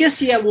 Well, I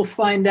guess, yeah, we'll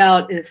find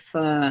out if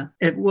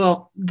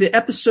the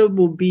episode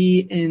will be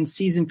in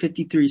season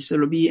 53, so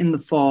it'll be in the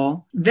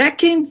fall. That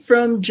came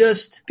from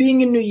just being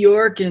in New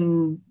York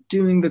and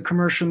doing the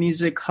commercial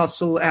music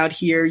hustle out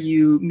here.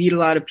 You meet a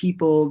lot of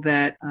people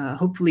that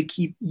hopefully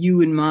keep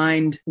you in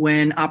mind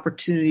when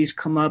opportunities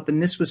come up.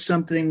 And this was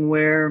something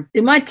where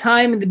in my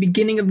time in the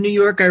beginning of New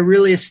York, I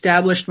really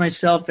established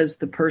myself as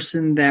the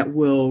person that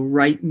will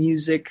write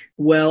music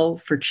well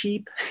for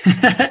cheap.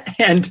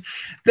 And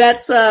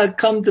that's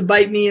come to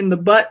bite me in the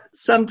butt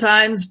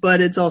sometimes,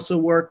 but it's also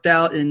worked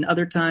out in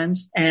other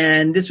times.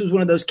 And this was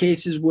one of those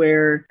cases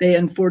where they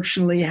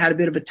unfortunately had a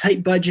bit of a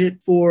tight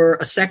budget for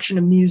a section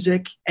of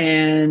music.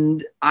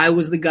 And I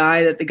was the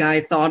guy that the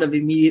guy thought of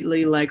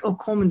immediately, like, oh,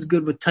 Coleman's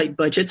good with tight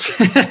budgets.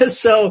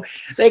 So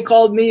they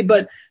called me.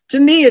 But to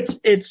me,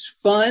 it's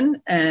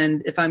fun.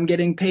 And if I'm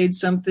getting paid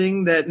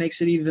something, that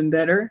makes it even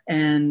better.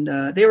 And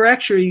they were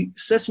actually,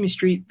 Sesame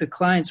Street, the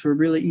clients were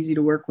really easy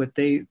to work with.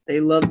 They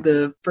loved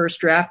the first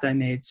draft I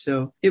made.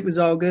 So it was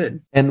all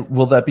good. And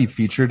will that be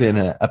featured in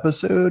an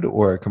episode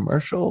or a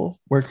commercial?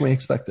 Where can we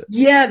expect it?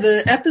 Yeah,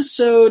 the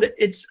episode,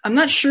 I'm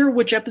not sure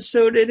which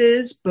episode it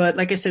is, but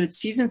like I said, it's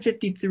season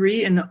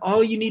 53. And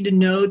all you need to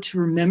know to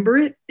remember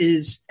it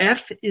is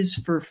F is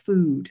for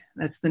food.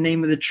 That's the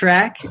name of the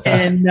track.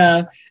 And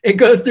it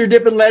goes through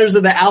different letters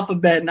of the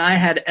alphabet, and I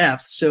had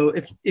F. So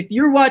if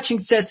you're watching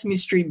Sesame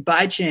Street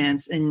by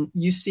chance and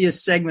you see a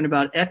segment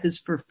about F is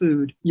for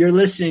food, you're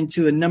listening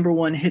to a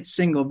 #1 hit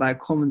single by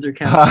Coleman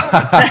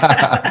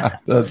Zurkowski.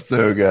 That's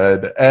so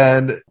good.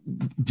 And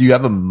do you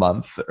have a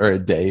month or a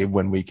day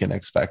when we can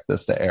expect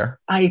this to air?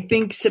 I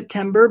think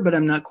September, but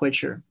I'm not quite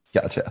sure.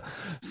 Gotcha.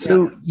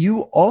 So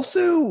you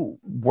also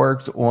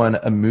worked on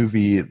a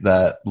movie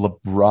that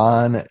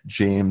LeBron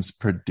James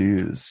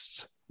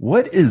produced.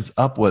 What is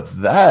up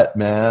with that,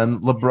 man?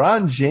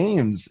 LeBron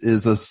James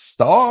is a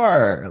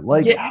star.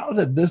 How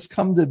did this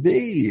come to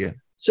be?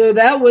 So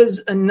that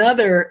was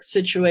another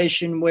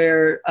situation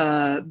where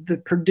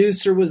the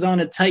producer was on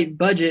a tight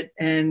budget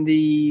and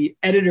the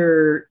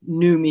editor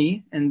knew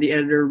me, and the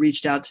editor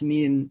reached out to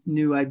me and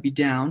knew I'd be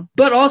down.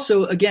 But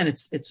also, again,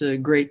 it's a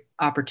great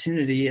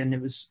opportunity, and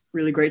it was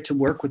really great to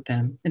work with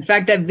them. In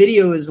fact, that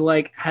video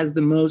has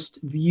the most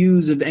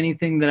views of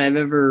anything that I've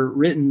ever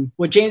written.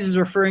 What James is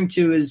referring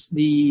to is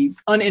the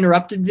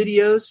uninterrupted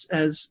videos,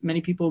 as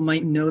many people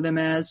might know them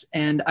as.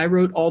 And I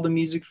wrote all the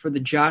music for the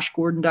Josh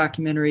Gordon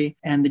documentary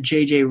and the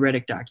JJ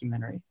Redick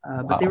documentary.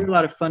 But they were a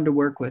lot of fun to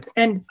work with.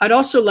 And I'd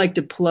also like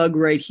to plug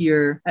right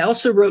here, I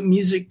also wrote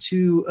music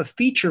to a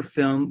feature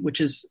film, which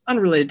is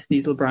unrelated to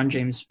these LeBron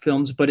James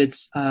films, but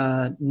it's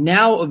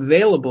now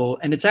available.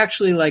 And it's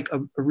actually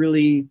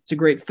it's a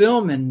great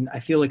film, and I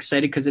feel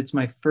excited because it's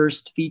my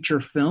first feature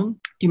film.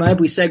 Do you mind if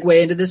we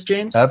segue into this,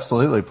 James?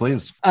 Absolutely,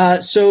 please.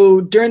 So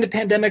during the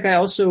pandemic, I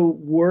also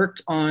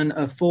worked on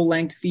a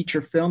full-length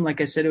feature film. Like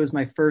I said, it was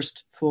my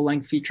first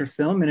full-length feature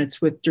film, and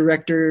it's with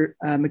director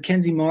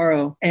Mackenzie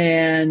Morrow,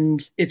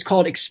 and it's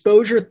called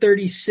Exposure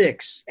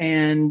 36.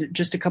 And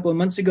just a couple of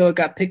months ago, it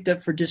got picked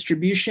up for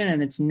distribution,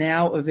 and it's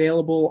now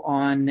available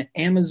on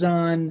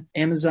Amazon. I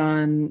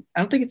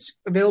don't think it's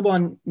available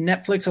on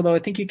Netflix, although I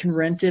think you can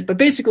rent it. But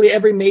basically,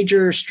 every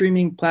major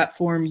streaming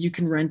platform, you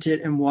can rent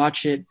it and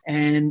watch it,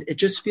 and it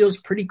just feels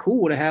pretty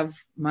cool to have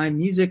my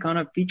music on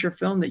a feature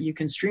film that you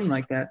can stream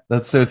like that.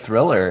 That's so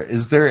thriller.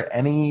 Is there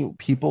any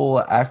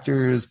people,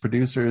 actors,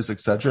 producers,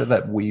 etc.,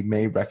 that we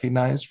may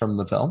recognize from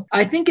the film?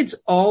 I think it's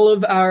all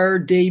of our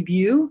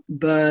debut,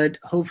 but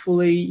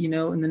hopefully,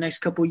 in the next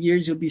couple of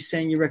years, you'll be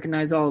saying you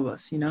recognize all of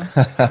us,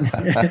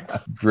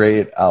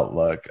 Great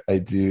outlook. I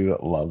do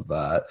love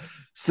that.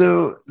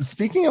 So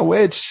speaking of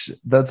which,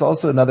 that's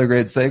also another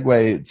great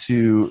segue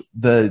to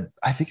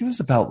I think it was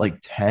about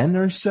 10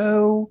 or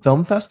so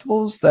film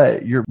festivals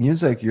that your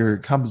music, your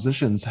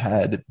compositions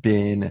had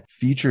been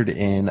featured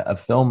in a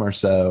film or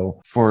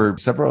so for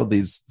several of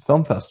these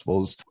film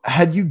festivals.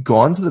 Had you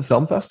gone to the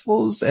film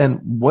festivals,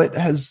 and what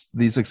has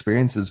these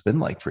experiences been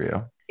like for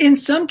you? In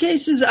some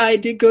cases, I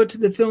did go to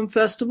the film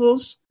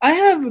festivals. I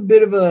have a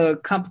bit of a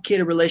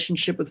complicated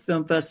relationship with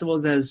film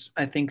festivals, as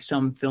I think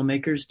some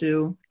filmmakers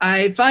do.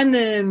 I find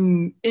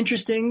them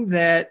interesting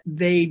that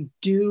they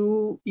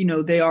do,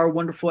 they are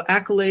wonderful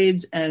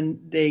accolades and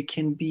they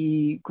can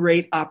be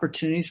great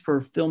opportunities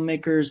for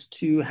filmmakers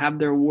to have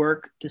their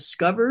work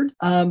discovered.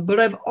 But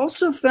I've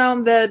also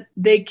found that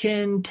they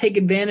can take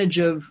advantage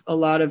of a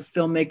lot of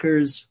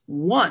filmmakers'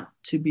 want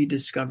to be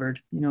discovered.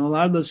 A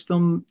lot of those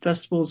film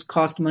festivals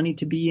cost money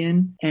to be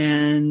in,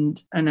 and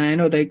I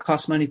know they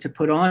cost money to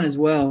put on as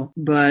well.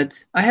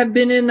 But I have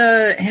been in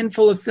a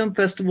handful of film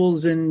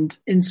festivals, and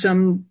in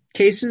some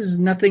cases,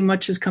 nothing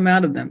much has come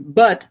out of them.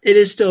 But it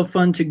is still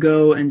fun to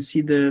go and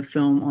see the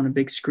film on a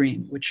big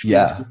screen, which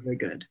feels really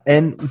good.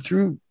 And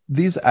through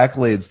these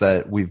accolades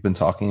that we've been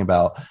talking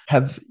about,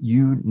 have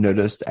you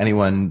noticed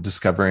anyone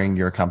discovering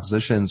your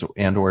compositions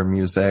and or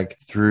music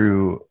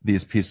through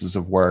these pieces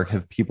of work?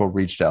 Have people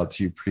reached out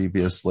to you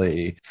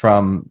previously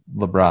from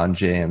LeBron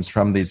James,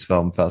 from these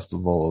film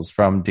festivals,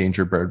 from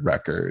Danger Bird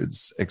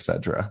Records,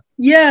 etc.?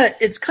 Yeah,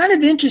 it's kind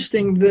of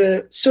interesting.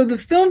 So the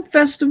film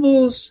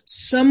festivals,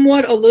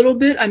 somewhat a little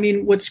bit. I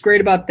mean, what's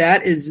great about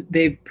that is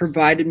they've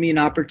provided me an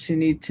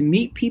opportunity to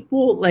meet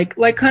people, like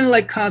kind of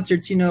like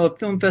concerts, a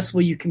film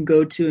festival you can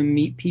go to and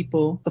meet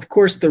people. Of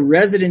course, the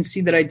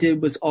residency that I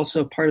did was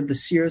also part of the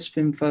Sirius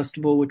Film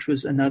Festival, which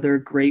was another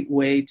great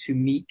way to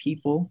meet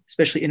people,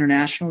 especially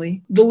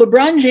internationally. The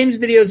LeBron James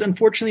videos,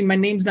 unfortunately, my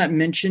name's not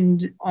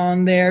mentioned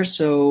on there,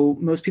 so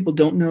most people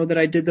don't know that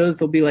I did those.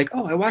 They'll be like,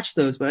 oh, I watched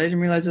those, but I didn't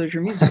realize that was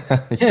your music.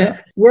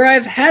 Where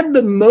I've had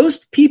the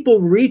most people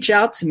reach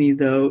out to me,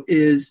 though,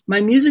 is my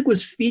music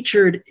was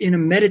featured in a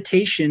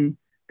meditation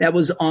that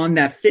was on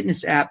that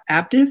fitness app,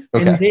 Aptiv.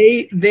 Okay.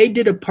 And they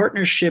did a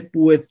partnership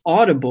with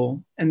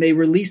Audible, and they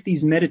released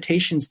these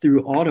meditations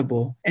through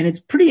Audible. And it's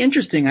pretty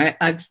interesting.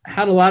 I've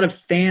had a lot of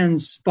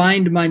fans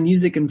find my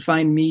music and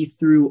find me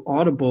through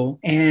Audible.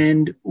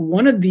 And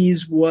one of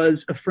these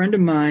was a friend of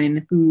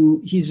mine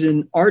he's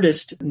an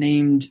artist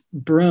named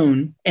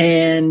Brone,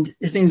 and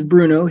his name's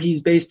Bruno. He's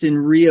based in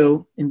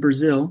Rio in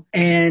Brazil.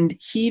 And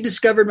he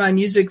discovered my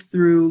music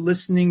through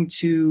listening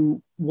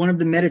to one of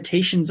the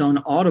meditations on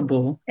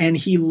Audible, and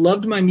he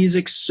loved my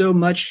music so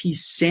much he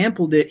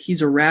sampled it.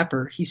 He's a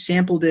rapper. He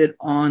sampled it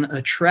on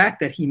a track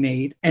that he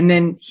made, and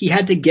then he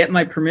had to get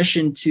my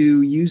permission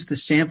to use the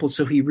sample,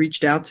 so he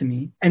reached out to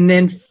me. And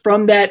then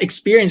from that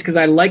experience, because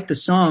I liked the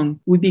song,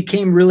 we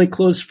became really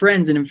close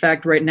friends. And in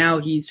fact, right now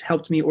he's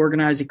helped me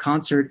organize a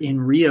concert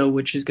in Rio,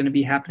 which is going to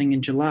be happening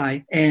in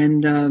July.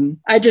 And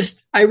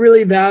I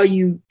really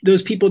value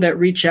those people that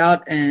reach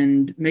out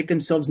and make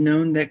themselves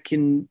known, that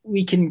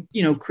we can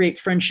create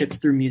friendships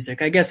through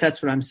music. I guess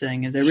that's what I'm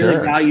saying, is I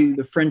really value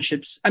the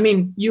friendships. I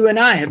mean, you and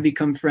I have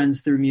become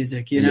friends through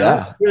music,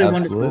 Yeah, really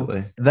absolutely.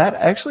 Wonderful. That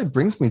actually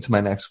brings me to my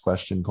next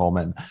question,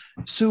 Coleman.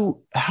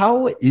 So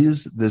how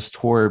is this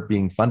tour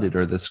being funded,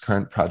 or this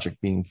current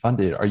project being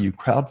funded? Are you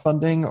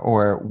crowdfunding,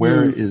 or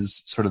where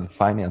is sort of the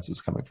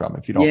finances coming from,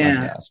 if you don't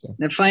mind me asking?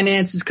 The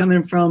finance is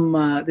coming from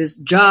this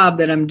job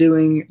that I'm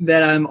doing,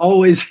 that I'm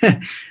always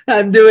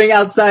I'm doing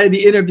outside of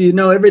the interview.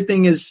 No,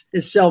 everything is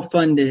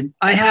self-funded.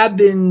 I have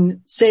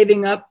been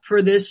saving up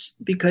for this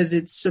because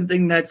it's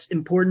something that's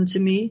important to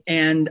me,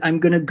 and I'm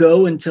going to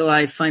go until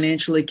I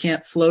financially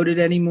can't float it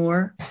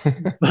anymore.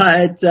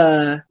 But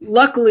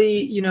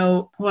luckily,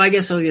 I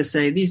guess I'll just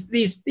say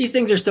these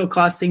things are still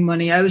costing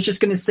money. I was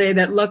just going to say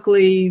that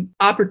luckily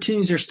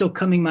opportunities are still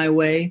coming my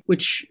way,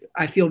 which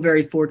I feel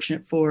very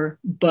fortunate for.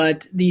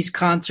 But these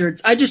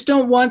concerts, I just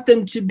don't want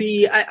them to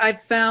be, I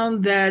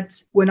found that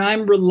when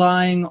I'm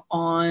relying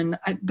on,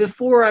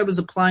 before I was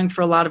applying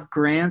for a lot of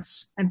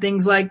grants and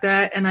things like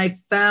that, and I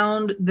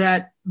found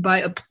that by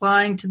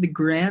applying to the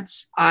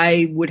grants,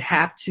 I would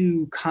have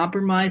to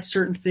compromise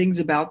certain things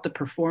about the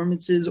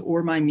performances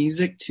or my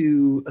music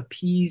to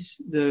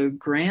appease the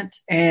grant.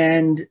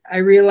 And I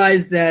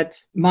realized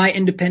that my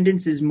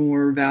independence is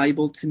more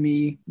valuable to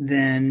me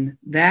than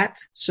that.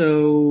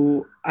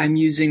 So I'm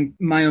using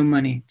my own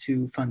money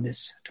to fund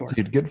this tour.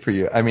 Dude, good for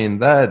you. I mean,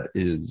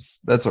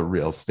 that's a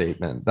real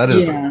statement. That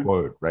is a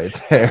quote right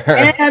there.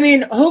 And I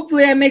mean,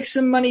 hopefully I make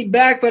some money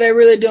back, but I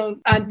really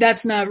don't.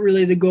 That's not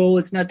really the goal.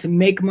 It's not to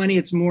make money.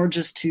 It's more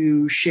just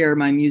to share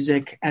my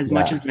music as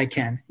much as I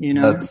can,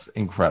 That's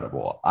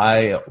incredible.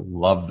 I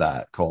love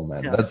that,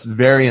 Coleman. Yeah. That's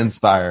very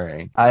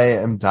inspiring. I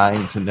am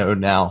dying to know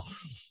now,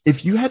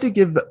 if you had to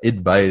give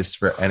advice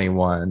for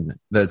anyone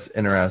that's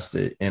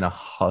interested in a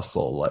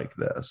hustle like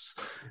this,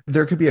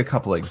 there could be a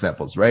couple of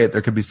examples, right?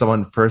 There could be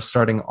someone first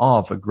starting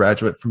off, a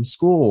graduate from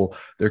school.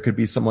 There could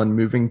be someone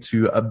moving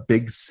to a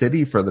big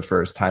city for the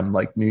first time,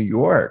 like New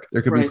York.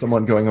 There could be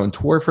someone going on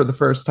tour for the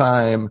first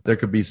time. There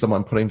could be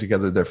someone putting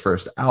together their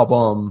first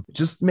album.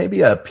 Just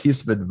maybe a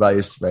piece of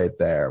advice right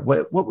there.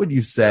 What would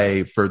you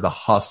say for the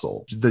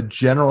hustle? The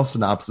general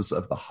synopsis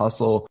of the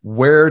hustle.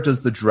 Where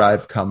does the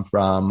drive come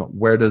from?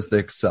 Where does the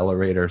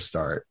accelerator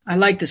start? I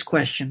like this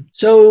question.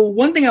 So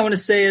one thing I want to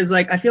say is,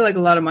 I feel like a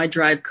lot of my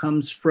drive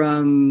comes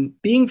from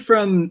being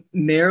from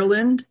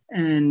Maryland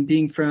and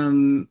being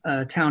from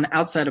a town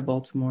outside of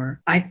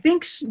Baltimore, I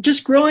think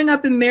just growing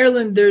up in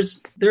Maryland,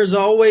 there's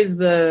always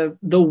the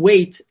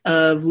weight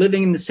of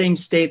living in the same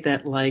state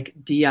that like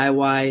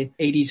DIY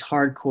 80s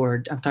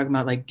hardcore, I'm talking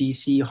about like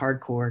DC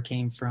hardcore,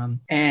 came from,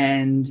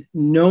 and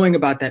knowing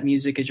about that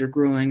music as you're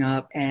growing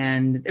up.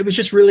 And it was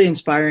just really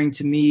inspiring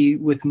to me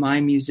with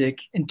my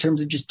music in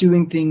terms of just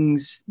doing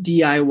things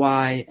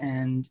DIY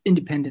and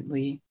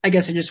independently. I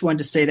guess I just wanted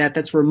to say that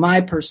that's where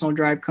my personal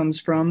drive comes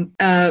from,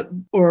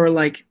 or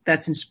like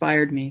that's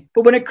inspired me.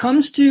 But when it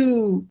comes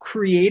to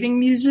creating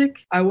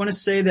music, I want to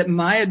say that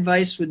my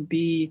advice would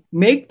be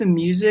make the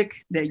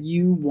music that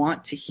you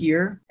want to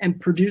hear and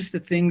produce the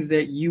things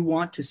that you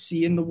want to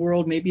see in the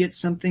world. Maybe it's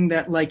something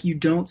that like you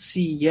don't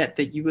see yet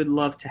that you would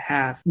love to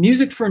have.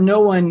 Music for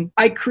No One,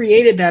 I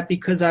created that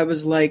because I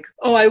was like,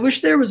 oh, I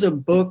wish there was a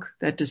book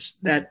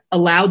that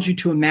allowed you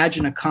to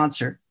imagine a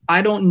concert.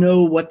 I don't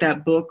know what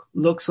that book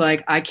looks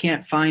like. I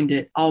can't find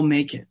it. I'll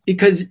make it.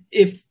 Because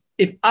if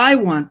I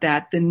want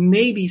that, then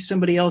maybe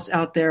somebody else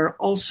out there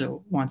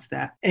also wants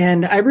that.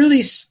 And I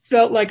really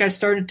felt like I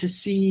started to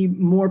see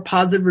more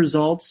positive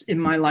results in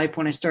my life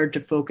when I started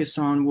to focus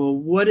on, well,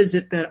 what is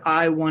it that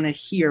I want to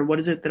hear? What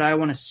is it that I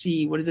want to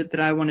see? What is it that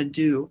I want to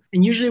do?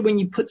 And usually when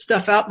you put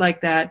stuff out like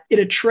that, it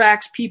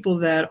attracts people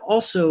that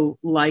also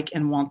like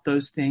and want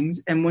those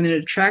things. And when it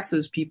attracts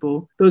those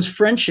people, those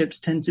friendships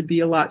tend to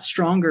be a lot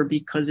stronger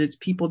because it's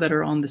people that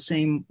are on the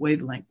same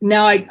wavelength.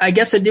 Now, I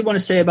guess I did want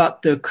to say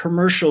about the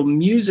commercial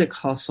music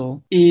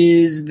hustle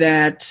is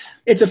that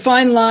it's a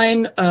fine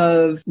line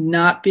of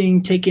not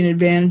being taken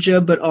advantage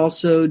of, but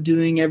also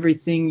doing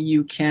everything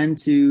you can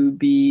to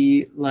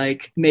be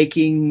like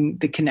making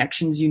the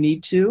connections you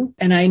need to.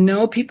 And I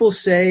know people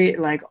say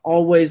like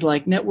always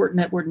like network,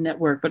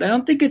 but I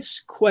don't think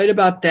it's quite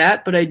about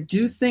that. But I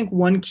do think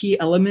one key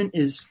element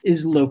is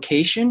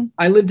location.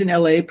 I lived in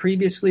LA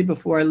previously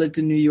before I lived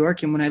in New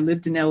York. And when I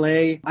lived in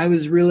LA, I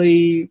was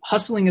really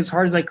hustling as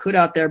hard as I could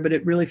out there, but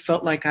it really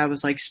felt like I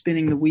was like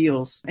spinning the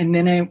wheels. And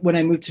then when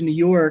I moved to New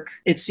York,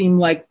 it seemed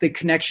like the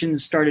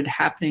connections started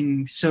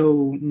happening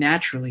so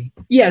naturally.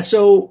 Yeah,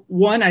 so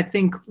one, I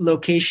think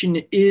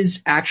location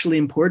is actually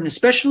important,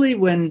 especially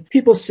when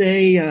people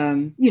say,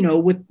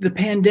 with the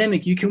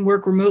pandemic, you can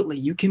work remotely,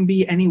 you can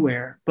be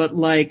anywhere. But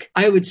like,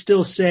 I would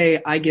still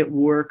say I get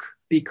work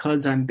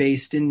because I'm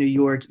based in New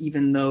York,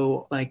 even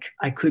though like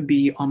I could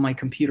be on my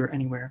computer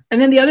anywhere. And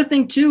then the other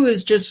thing too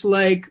is just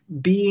like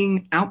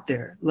being out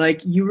there.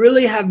 Like you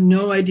really have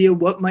no idea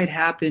what might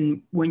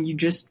happen when you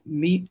just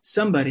meet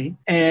somebody.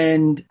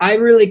 And I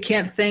really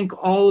can't thank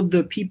all of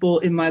the people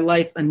in my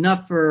life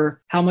enough for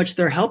how much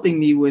they're helping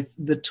me with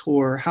the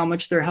tour, how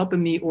much they're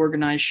helping me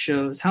organize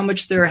shows, how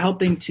much they're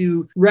helping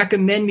to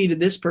recommend me to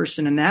this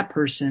person and that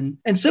person.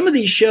 And some of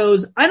these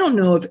shows, I don't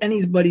know if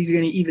anybody's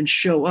going to even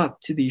show up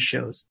to these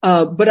shows.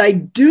 But I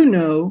do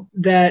know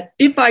that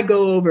if I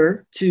go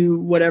over to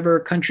whatever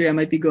country I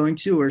might be going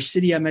to or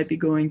city I might be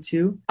going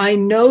to, I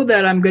know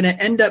that I'm going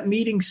to end up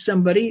meeting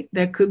somebody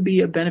that could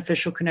be a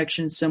beneficial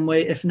connection in some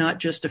way, if not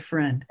just a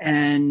friend.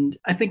 And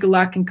I think a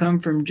lot can come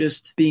from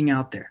just being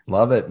out there.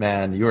 Love it,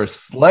 man. You are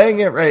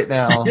slaying it right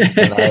now.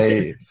 And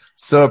I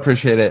so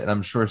appreciate it. And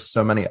I'm sure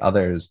so many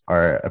others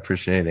are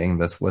appreciating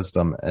this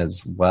wisdom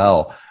as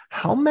well.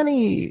 How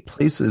many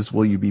places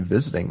will you be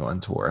visiting on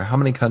tour? How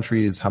many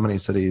countries? How many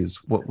cities?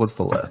 What's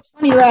the list?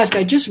 Funny you ask.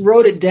 I just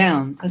wrote it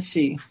down. Let's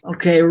see.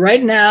 Okay,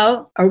 right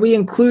now, are we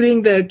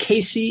including the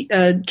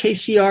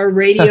KCR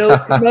radio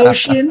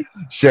promotion?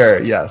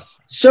 Sure, yes.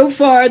 So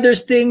far,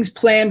 there's things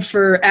planned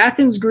for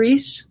Athens,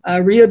 Greece,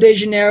 Rio de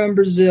Janeiro in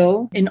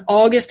Brazil. In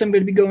August, I'm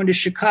going to be going to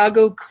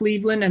Chicago,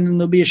 Cleveland, and then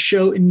there'll be a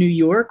show in New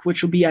York,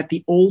 which will be at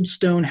the Old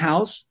Stone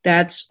House.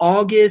 That's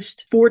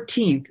August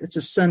 14th. It's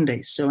a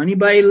Sunday. So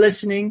anybody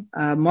listening,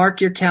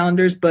 mark your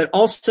calendars, but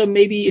also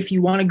maybe if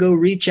you want to go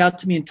reach out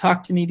to me and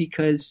talk to me,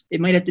 because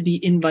it might have to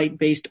be invite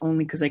based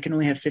only because I can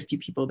only have 50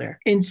 people there.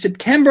 In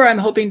September, I'm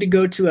hoping to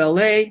go to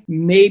LA,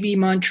 maybe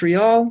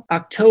Montreal.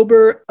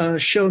 October, a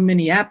show in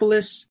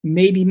Minneapolis,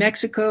 maybe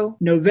Mexico.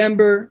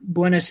 November,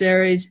 Buenos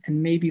Aires,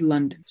 and maybe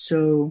London.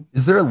 So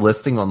is there a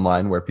listing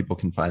online where people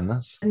can find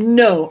this?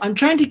 No, I'm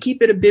trying to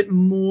keep it a bit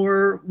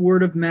more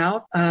word of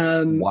mouth.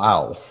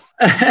 Wow.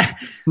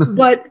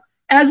 But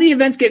as the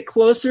events get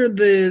closer,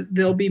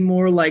 there'll be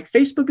more like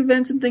Facebook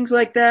events and things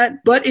like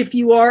that. But if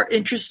you are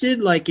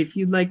interested, like if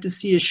you'd like to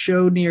see a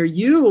show near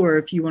you, or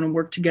if you want to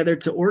work together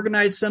to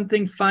organize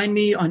something, find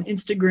me on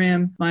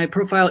Instagram. My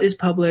profile is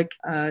public.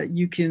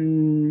 You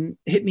can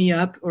hit me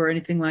up or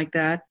anything like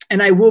that.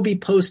 And I will be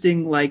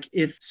posting like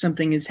if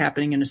something is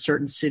happening in a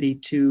certain city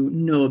to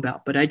know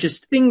about. But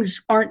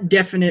things aren't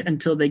definite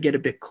until they get a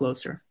bit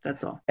closer.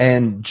 That's all.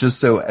 And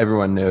just so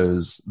everyone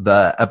knows,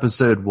 the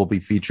episode will be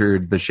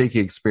featured the Shaky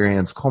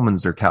Experience Coleman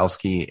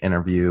Zurkowski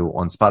interview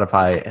on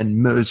Spotify and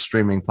most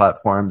streaming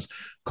platforms.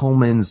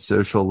 Coleman's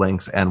social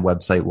links and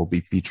website will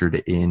be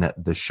featured in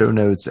the show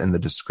notes and the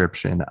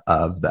description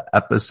of the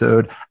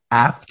episode,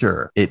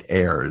 after it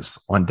airs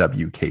on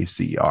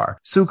WKCR.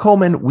 So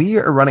Coleman, we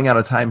are running out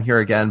of time here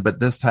again, but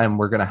this time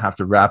we're going to have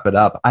to wrap it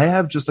up. I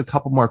have just a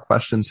couple more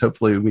questions.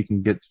 Hopefully we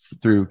can get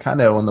through kind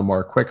of on the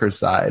more quicker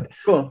side.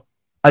 Cool.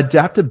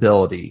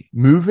 Adaptability,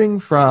 moving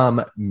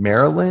from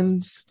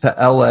Maryland to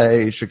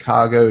LA,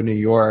 Chicago, New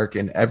York,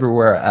 and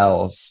everywhere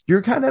else.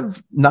 You're kind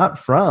of not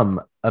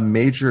from a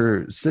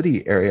major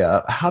city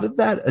area. How did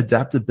that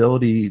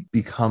adaptability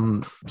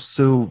become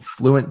so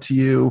fluent to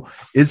you,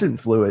 isn't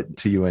fluent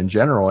to you in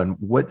general? And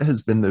what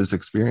has been those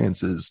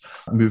experiences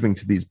moving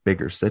to these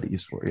bigger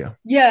cities for you?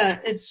 Yeah,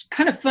 it's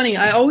kind of funny.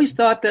 I always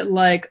thought that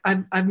like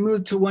I've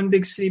moved to one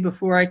big city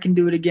before, I can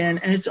do it again.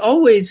 And it's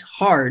always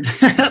hard.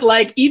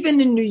 Like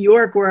even in New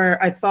York,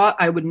 where I thought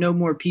I would know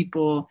more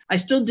people, I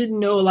still didn't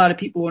know a lot of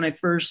people when I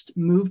first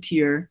moved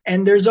here.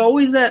 And there's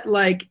always that,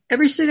 like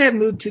every city I've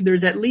moved to,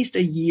 there's at least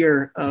a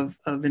year of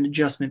an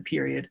adjustment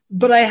period.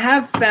 But I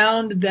have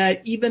found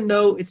that even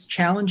though it's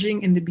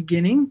challenging in the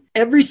beginning,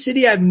 every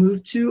city I've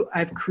moved to,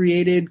 I've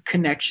created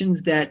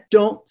connections that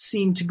don't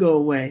seem to go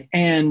away.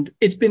 And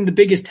it's been the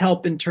biggest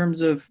help in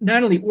terms of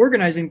not only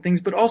organizing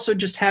things, but also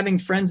just having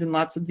friends in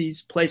lots of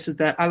these places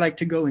that I like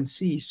to go and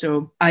see.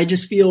 So I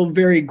just feel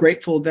very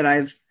grateful that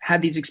I've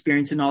had these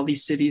experiences in all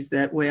these cities.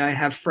 That way I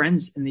have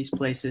friends in these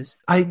places.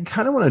 I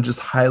kind of want to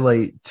just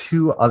highlight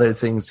two other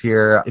things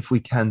here, if we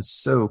can,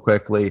 so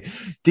quickly.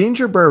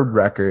 Danger Bird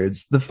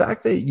Records, the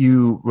fact that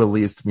you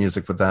released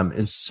music with them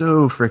is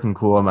so freaking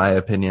cool, in my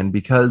opinion,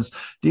 because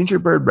Danger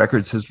Bird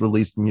Records has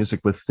released music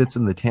with Fits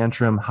in the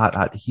Tantrum, Hot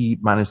Hot Heat,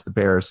 Minus the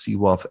Bear,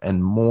 Seawolf,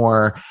 and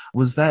more.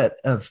 Was that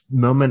a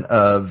moment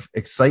of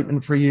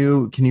excitement for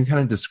you? Can you kind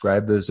of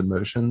describe those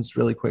emotions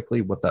really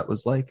quickly, what that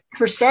was like?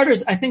 For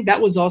starters, I think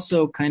that was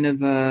also kind of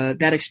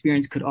that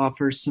experience could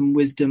offer some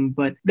wisdom,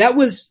 but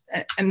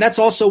that's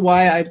also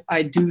why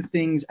I do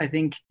things, I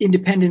think,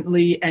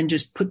 independently and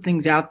just put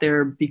things out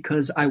there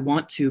because I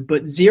want to.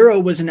 But Zero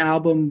was an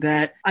album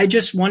that I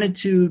just wanted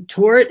to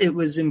tour it. It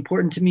was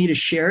important to me to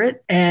share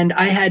it, and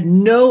I had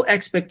no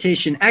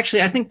expectation.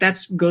 Actually, I think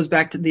that goes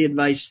back to the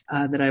advice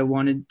that I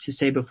wanted to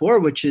say before,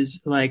 which is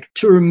like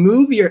to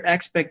remove your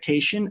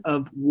expectation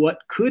of what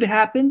could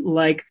happen.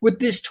 Like with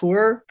this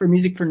tour for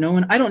Music for No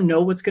One, I don't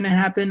know what's going to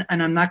happen,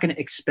 and I'm not going to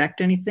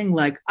expect anything.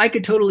 Like I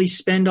could totally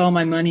spend all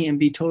my money and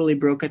be totally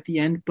broke at the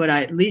end, but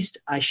at least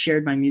I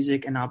shared my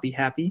music and I'll be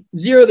happy.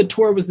 Zero, the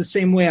tour, was the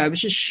same way. I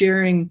was just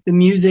sharing the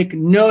music,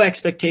 no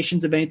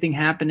expectations of anything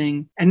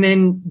happening. And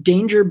then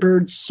Danger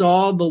Bird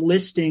saw the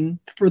listing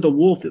for the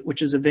Wolf,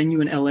 which is a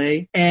venue in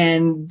LA,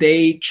 and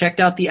they checked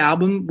out the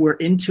album, were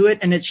into it.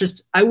 And it's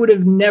just, I would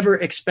have never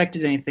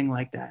expected anything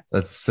like that.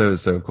 That's so,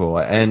 so cool.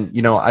 And,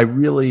 you know, I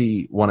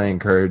really want to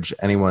encourage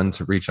anyone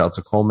to reach out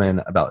to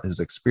Coleman about his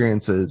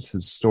experiences,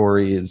 his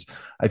stories.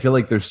 I feel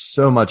like there's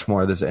so much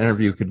more. This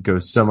interview could go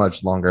so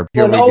much longer.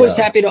 I'm always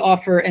happy to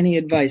offer any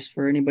advice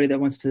for anybody that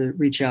wants to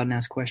reach out and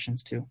ask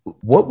questions too.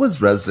 What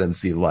was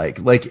residency like?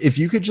 Like if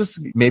you could just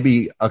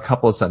maybe a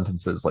couple of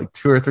sentences, like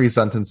 2 or 3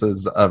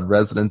 sentences of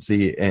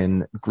residency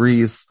in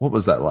Greece. What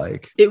was that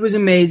like? It was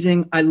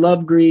amazing. I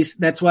love Greece.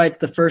 That's why it's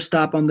the first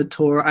stop on the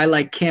tour.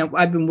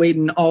 I've been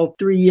waiting all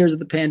 3 years of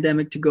the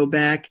pandemic to go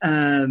back,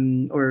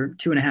 or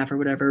 2.5 or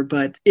whatever.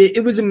 But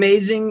it was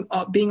amazing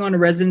being on a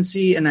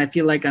residency. And I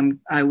feel like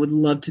I would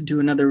love to do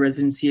another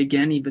residency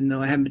again, even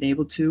though I haven't been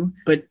able to.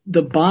 But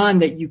the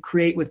bond that you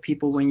create with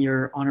people when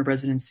you're on a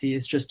residency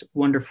is just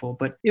wonderful.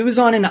 But it was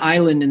on an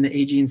island in the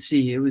Aegean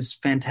Sea. It was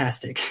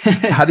fantastic.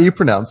 How do you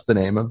pronounce the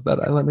name of that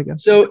island again?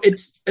 So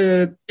it's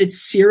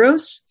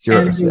Syros.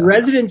 And the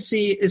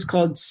residency is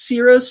called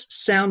Syros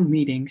Sound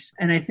Meetings.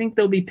 And I think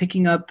they'll be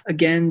picking up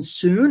again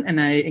soon. And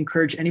I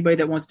encourage anybody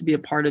that wants to be a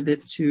part of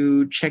it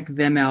to check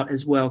them out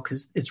as well,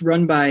 because it's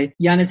run by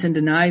Yanis and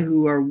Denai,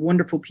 who are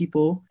wonderful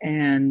people.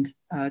 And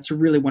it's a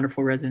really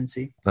wonderful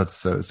residency. That's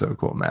so, so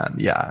cool, man.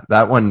 Yeah,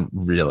 that one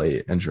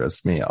really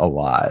interests me a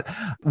lot.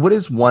 What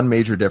is one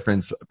major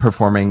difference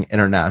performing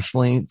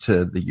internationally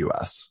to the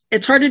US?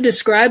 It's hard to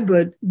describe,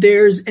 but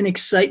there's an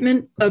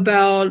excitement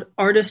about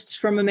artists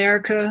from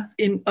America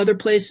in other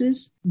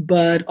places,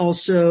 but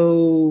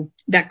also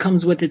that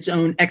comes with its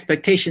own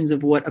expectations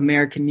of what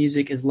American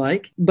music is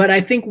like. But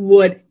I think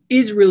what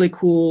is really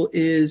cool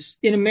is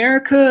in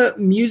America,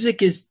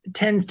 music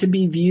tends to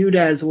be viewed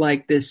as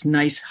like this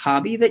nice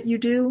hobby that you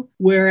do,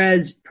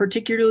 whereas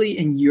particularly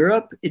in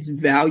Europe, it's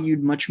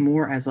valued much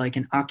more as like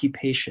an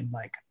occupation.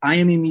 Like I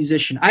am a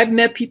musician. I've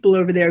met people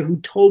over there who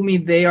told me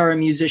they are a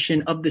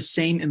musician of the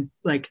same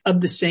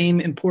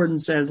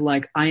importance as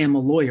like I am a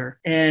lawyer.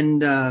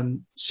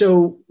 And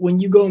so when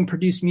you go and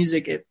produce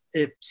music,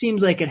 it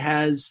seems like it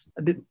has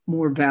a bit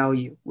more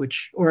value,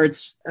 or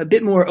it's a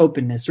bit more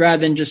openness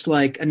rather than just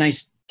like a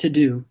nice to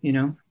do, you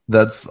know?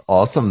 That's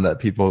awesome that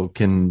people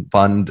can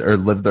fund or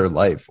live their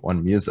life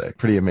on music.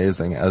 Pretty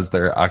amazing as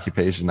their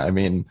occupation. I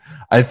mean,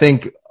 I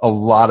think a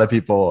lot of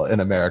people in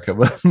America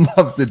would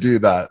love to do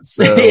that.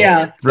 So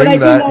yeah,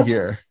 bring that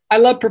here. I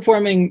love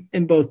performing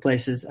in both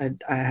places. I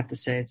have to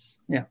say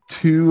yeah.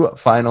 2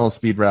 final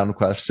speed round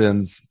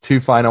questions. 2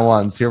 final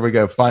ones. Here we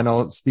go.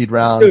 Final speed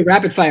round. Let's do it.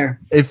 Rapid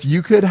fire. If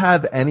you could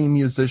have any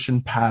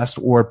musician, past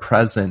or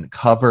present,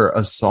 cover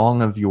a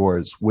song of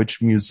yours, which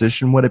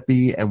musician would it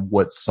be and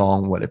what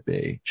song would it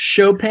be?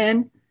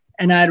 Chopin.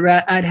 And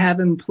I'd have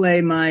him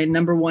play my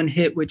number 1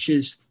 hit, which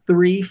is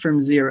 3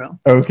 from 0.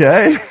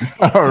 Okay.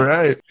 All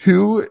right.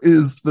 Who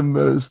is the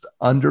most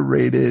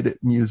underrated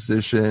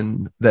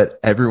musician that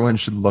everyone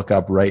should look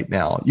up right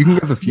now? You can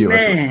give a few.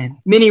 Man,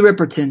 Minnie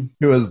Riperton.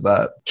 Who is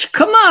that?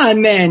 Come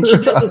on, man. She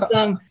does the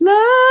song,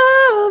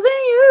 Loving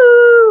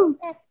You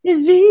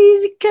is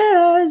easy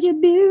 'cause you're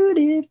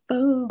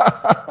beautiful.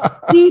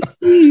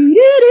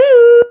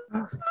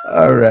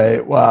 All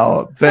right.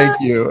 Wow.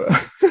 Thank you.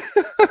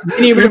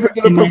 We even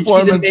get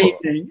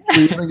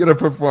a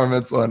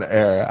performance on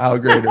air. How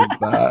great is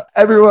that?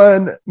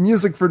 Everyone,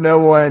 Music for No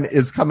One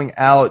is coming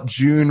out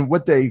June.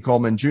 What day,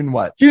 Coleman? June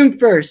what? June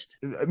 1st.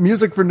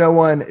 Music for No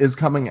One is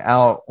coming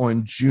out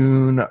on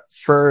June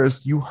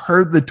 1st. You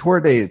heard the tour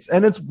dates,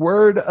 and it's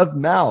word of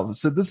mouth.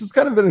 So this is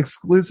kind of an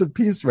exclusive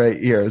piece right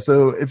here.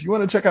 So if you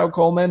want to check out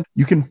Coleman,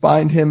 you can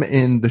find him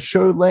in the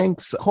show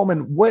links.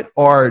 Coleman,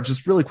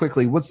 just really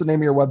quickly, what's the name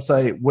of your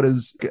website? What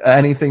is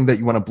anything that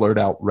you want to blurt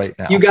out right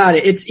now? You got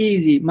it. It's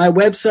easy. My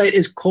website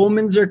is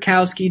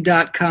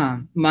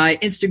colemanzurkowski.com. My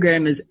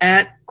Instagram is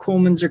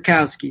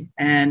 @ColemanZurkowski,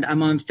 and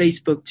I'm on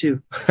Facebook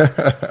too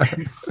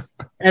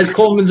as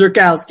Coleman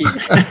Zurkowski.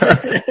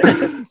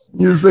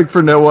 Music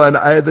for No One.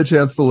 I had the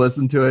chance to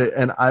listen to it,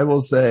 and I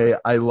will say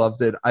I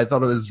loved it. I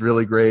thought it was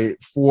really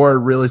great. 4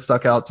 really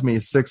stuck out to me.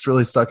 6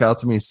 really stuck out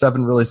to me.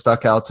 7 really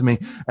stuck out to me.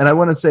 And I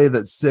want to say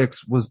that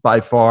 6 was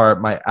by far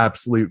my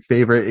absolute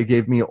favorite. It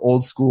gave me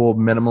old school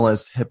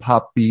minimalist hip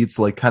hop beats,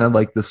 like kind of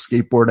like the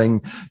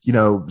skateboarding,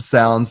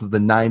 sounds of the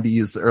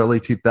 90s, early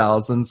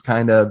 2000s,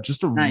 kind of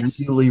just a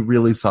really,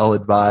 really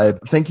solid vibe.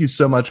 Thank you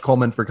so much,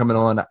 Coleman, for coming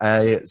on.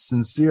 I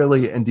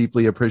sincerely and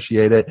deeply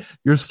appreciate it.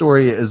 Your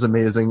story is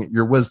amazing.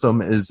 Your wisdom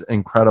is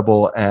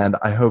incredible, and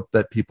I hope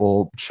that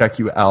people check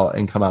you out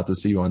and come out to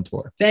see you on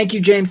tour. Thank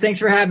you, James. Thanks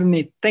for having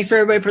me. Thanks for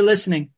everybody for listening.